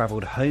who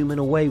travelled home and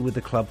away with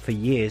the club for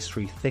years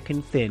through thick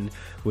and thin,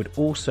 would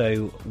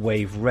also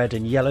wave red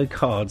and yellow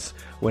cards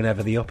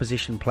whenever the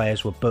opposition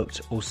players were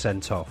booked or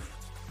sent off.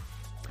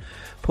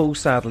 Paul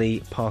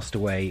sadly passed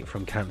away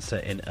from cancer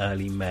in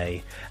early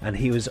May, and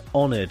he was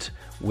honoured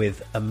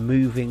with a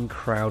moving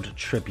crowd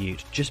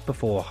tribute just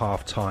before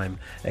half-time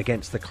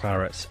against the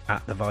Clarets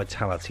at the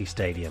Vitality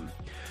Stadium.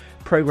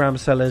 Programme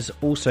sellers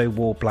also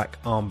wore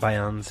black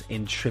armbands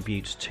in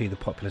tribute to the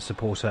popular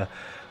supporter,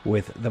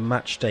 with the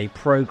matchday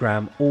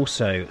programme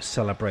also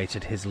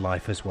celebrated his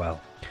life as well.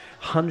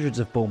 Hundreds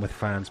of Bournemouth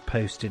fans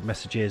posted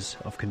messages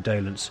of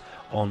condolence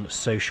on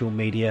social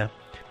media.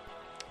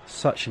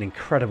 Such an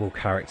incredible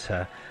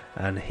character,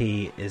 and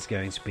he is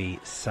going to be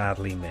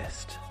sadly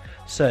missed.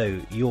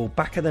 So, your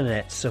back of the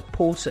net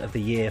supporter of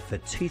the year for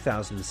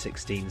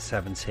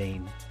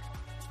 2016-17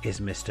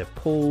 is Mr.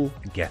 Paul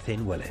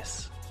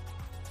Gethin-Willis.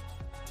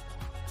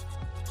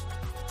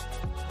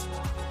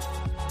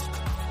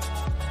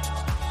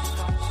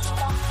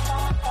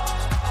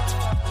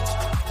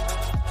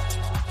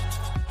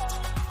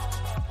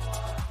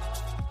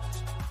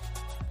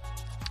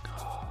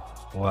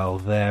 Well,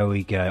 there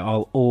we go.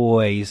 I'll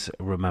always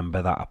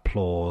remember that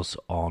applause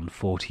on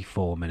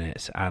 44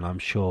 minutes, and I'm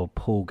sure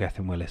Paul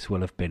Gethin-Willis will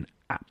have been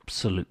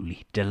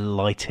absolutely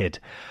delighted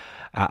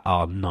at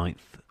our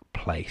 9th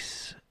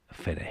place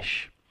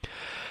finish.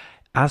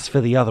 As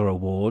for the other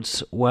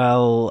awards,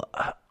 well,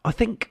 I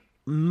think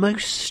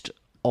most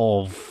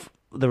of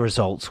the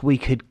results we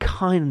could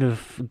kind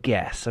of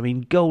guess. I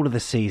mean, goal of the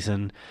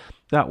season,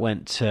 that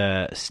went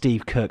to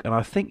Steve Cook, and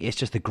I think it's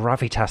just the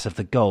gravitas of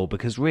the goal,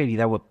 because really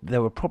there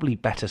were probably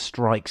better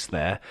strikes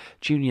there.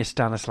 Junior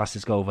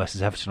Stanislas' goal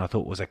versus Everton I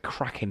thought was a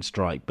cracking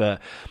strike,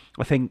 but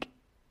I think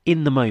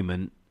in the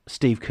moment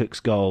Steve Cook's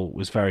goal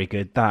was very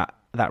good. That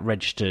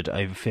registered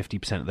over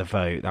 50% of the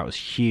vote. That was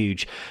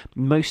huge.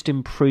 Most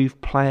improved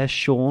player,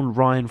 Sean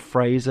Ryan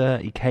Fraser.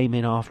 He came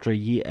in after a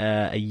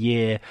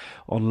year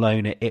on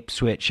loan at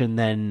Ipswich, and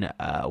then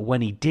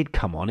when he did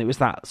come on, it was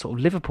that sort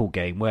of Liverpool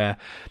game where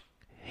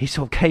he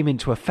sort of came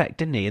into effect,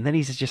 didn't he? And then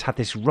he's just had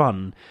this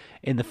run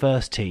in the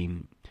first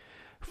team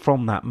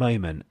from that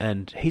moment,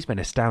 and he's been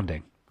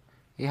astounding.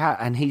 Yeah,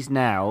 and he's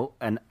now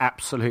an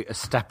absolute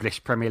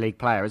established Premier League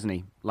player, isn't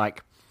he?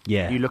 Like,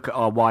 yeah. You look at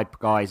our wide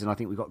guys, and I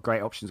think we've got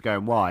great options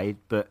going wide,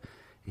 but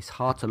it's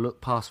hard to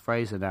look past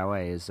Fraser now,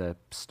 as a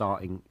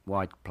starting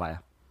wide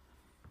player.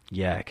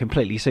 Yeah,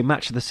 completely. So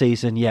match of the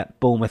season,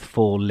 Bournemouth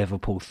 4,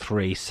 Liverpool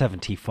 3,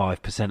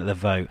 75% of the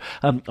vote.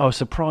 I was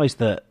surprised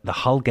that the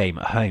Hull game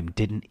at home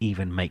didn't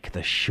even make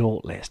the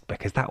shortlist,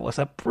 because that was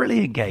a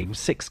brilliant game,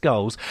 6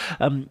 goals.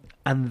 And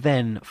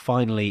then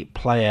finally,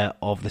 player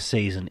of the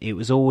season. It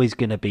was always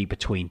going to be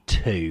between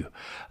 2.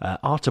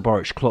 Artur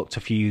Boruc clocked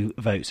a few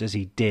votes, as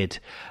he did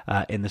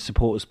in the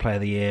Supporters Player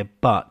of the Year,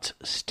 but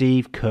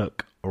Steve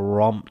Cook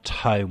romped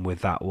home with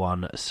that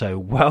one. So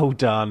well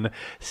done,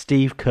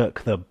 Steve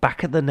Cook, the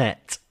back of the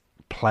net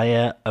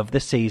player of the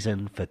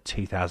season for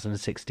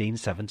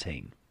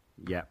 2016-17.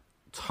 Yeah,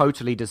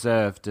 totally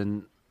deserved,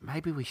 and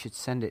maybe we should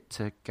send it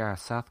to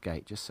Gareth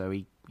Southgate just so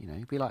he'd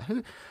be like,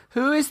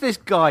 who is this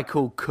guy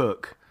called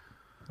Cook?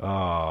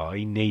 Oh,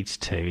 he needs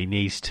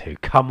to.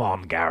 Come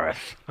on,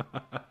 Gareth.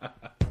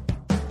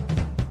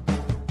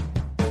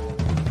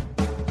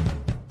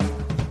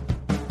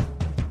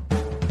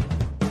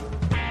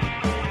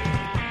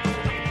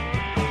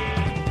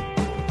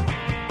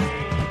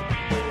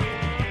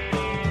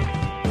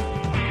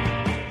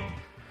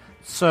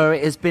 So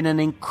it has been an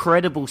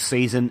incredible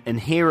season, and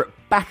here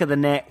at Back of the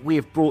Net we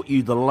have brought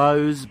you the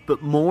lows,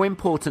 but more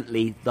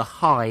importantly the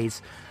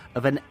highs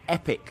of an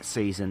epic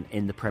season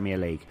in the Premier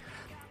League.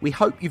 We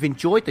hope you've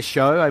enjoyed the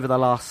show over the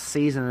last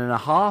season and a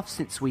half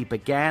since we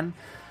began.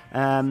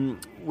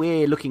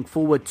 We're looking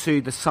forward to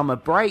the summer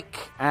break,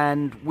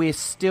 and we're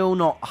still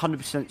not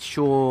 100%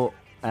 sure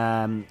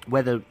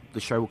whether the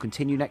show will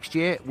continue next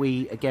year.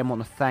 We again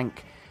want to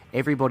thank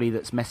everybody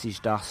that's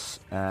messaged us,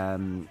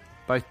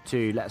 both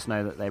to let us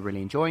know that they're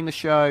really enjoying the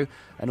show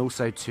and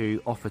also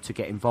to offer to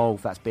get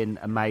involved. That's been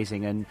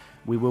amazing, and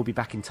we will be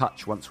back in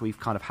touch once we've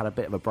kind of had a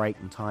bit of a break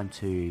and time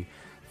to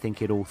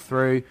think it all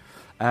through.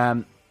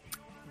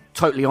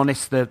 Totally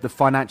honest, the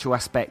financial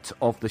aspect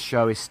of the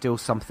show is still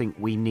something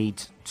we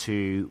need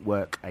to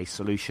work a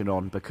solution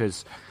on,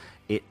 because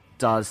it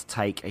does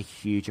take a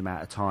huge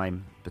amount of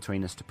time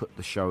between us to put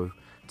the show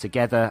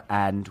together,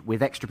 and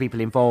with extra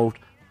people involved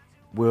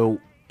we'll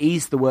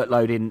ease the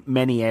workload in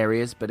many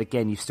areas, but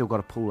again you've still got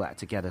to pull that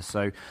together.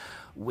 So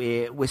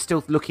we're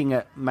still looking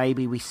at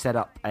maybe we set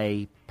up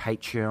a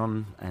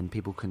Patreon and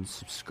people can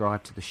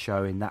subscribe to the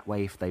show in that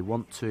way if they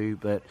want to,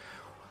 but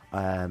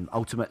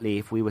ultimately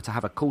if we were to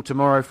have a call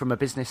tomorrow from a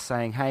business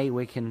saying, hey,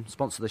 we can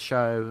sponsor the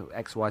show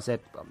XYZ,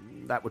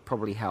 that would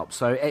probably help.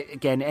 So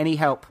again, any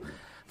help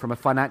from a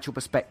financial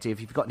perspective,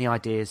 if you've got any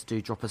ideas, do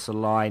drop us a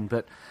line.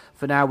 But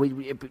for now,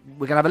 we're going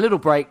to have a little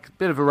break,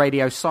 bit of a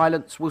radio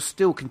silence. We'll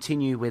still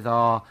continue with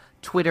our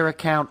Twitter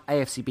account,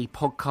 AFCB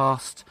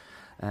Podcast.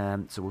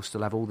 So we'll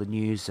still have all the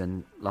news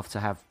and love to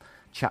have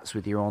chats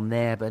with you on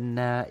there. But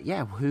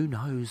who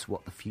knows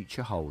what the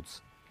future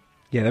holds.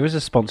 Yeah, there is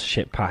a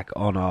sponsorship pack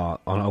on our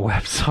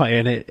website,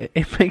 and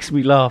it makes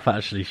me laugh,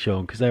 actually,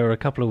 Sean, because there were a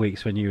couple of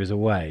weeks when you was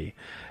away,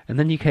 and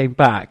then you came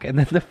back, and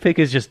then the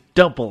figures just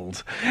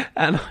doubled,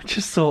 and I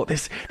just thought,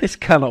 this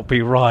cannot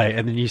be right,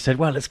 and then you said,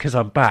 well, it's because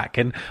I'm back,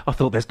 and I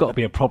thought there's got to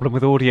be a problem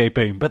with Audio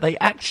Boom, but they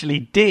actually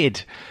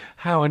did.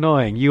 How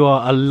annoying. You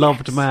are a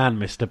loved man,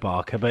 Mr.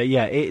 Barker, but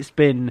yeah, it's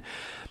been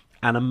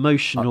an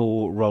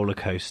emotional roller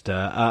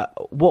coaster.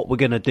 What we're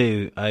going to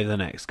do over the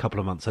next couple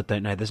of months, I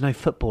don't know. There's no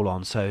football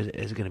on, so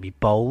is it going to be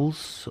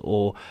bowls,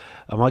 or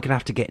am I going to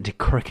have to get into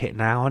cricket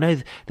now? I know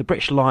the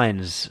British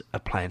Lions are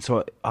playing,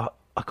 so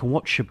I can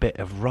watch a bit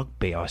of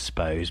rugby, I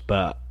suppose,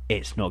 but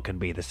it's not going to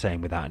be the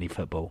same without any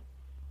football.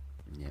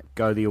 Yeah,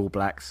 go the All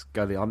Blacks.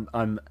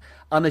 I'm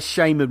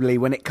unashamedly,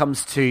 when it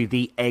comes to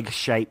the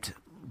egg-shaped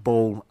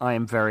ball, I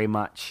am very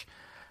much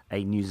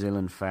a New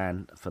Zealand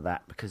fan for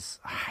that, because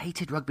I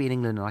hated rugby in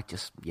England,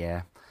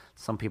 and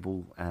some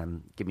people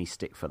give me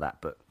stick for that,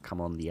 but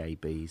come on, the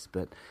ABs.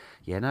 But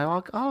yeah,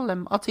 no,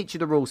 I'll teach you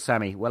the rules,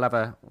 Sammy. We'll have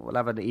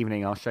an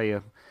evening. I'll show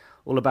you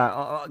all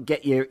about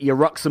get your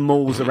rucks and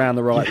mauls around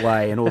the right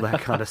way and all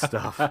that kind of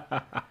stuff.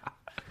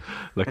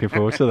 Looking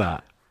forward to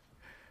that.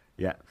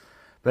 Yeah.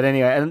 But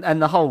anyway,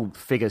 and the whole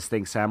figures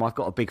thing, Sam, I've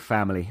got a big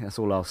family. That's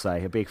all I'll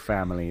say. A big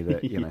family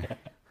that, you know.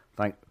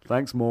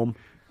 Thanks, Mom.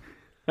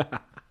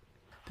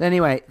 But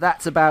anyway,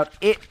 that's about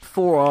it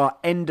for our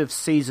end of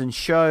season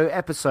show.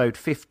 Episode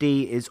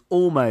 50 is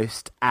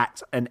almost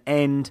at an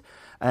end.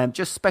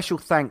 Just special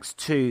thanks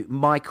to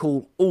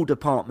Michael, all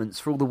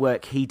departments, for all the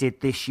work he did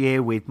this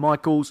year with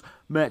Michael's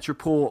Merch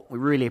Report. We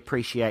really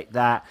appreciate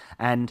that.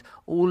 And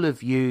all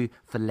of you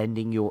for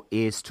lending your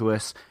ears to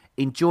us.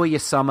 Enjoy your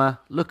summer,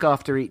 look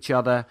after each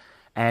other,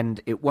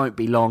 and it won't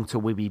be long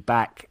till we'll be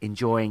back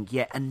enjoying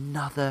yet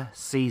another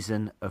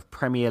season of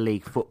Premier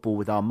League football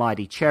with our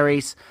mighty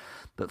Cherries.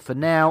 But for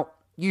now,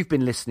 you've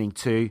been listening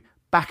to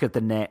Back of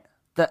the Net,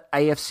 the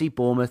AFC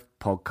Bournemouth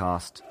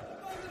podcast.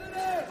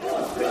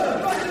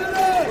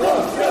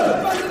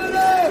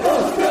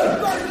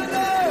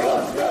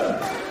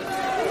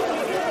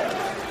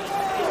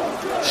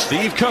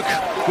 Steve Cook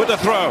with the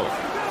throw.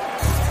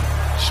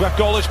 Swept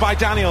goalless by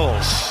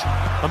Daniels.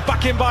 And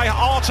back in by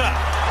Arter.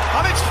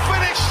 And it's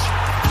finished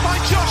by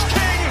Josh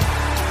King.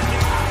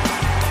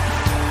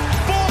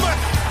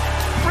 Bournemouth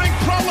bring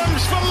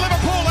problems for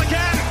Liverpool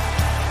again.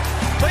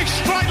 They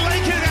strike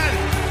late again.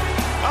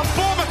 And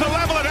Bournemouth are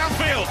level at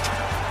Anfield.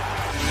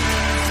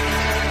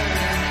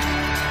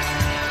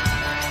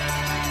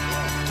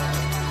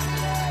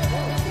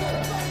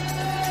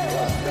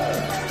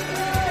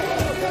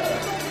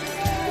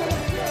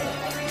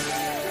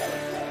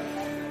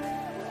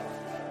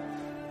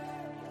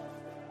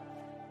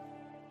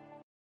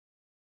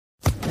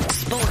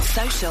 Sports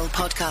Social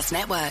Podcast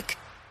Network.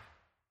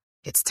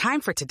 It's time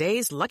for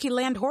today's Lucky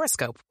Land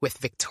horoscope with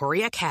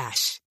Victoria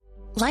Cash.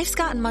 Life's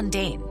gotten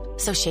mundane,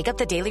 so shake up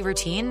the daily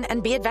routine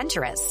and be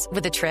adventurous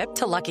with a trip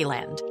to Lucky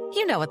Land.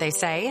 You know what they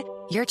say,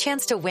 your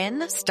chance to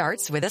win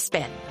starts with a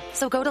spin.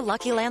 So go to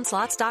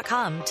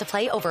LuckyLandSlots.com to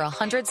play over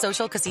 100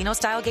 social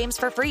casino-style games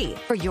for free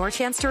for your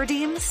chance to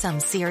redeem some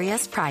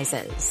serious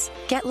prizes.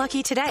 Get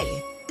lucky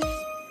today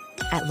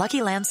at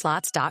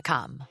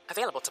LuckyLandSlots.com.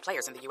 Available to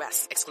players in the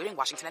U.S., excluding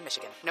Washington and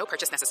Michigan. No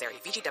purchase necessary.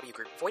 VGW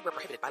Group. Void where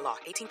prohibited by law.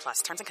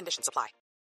 18+. Terms and conditions apply.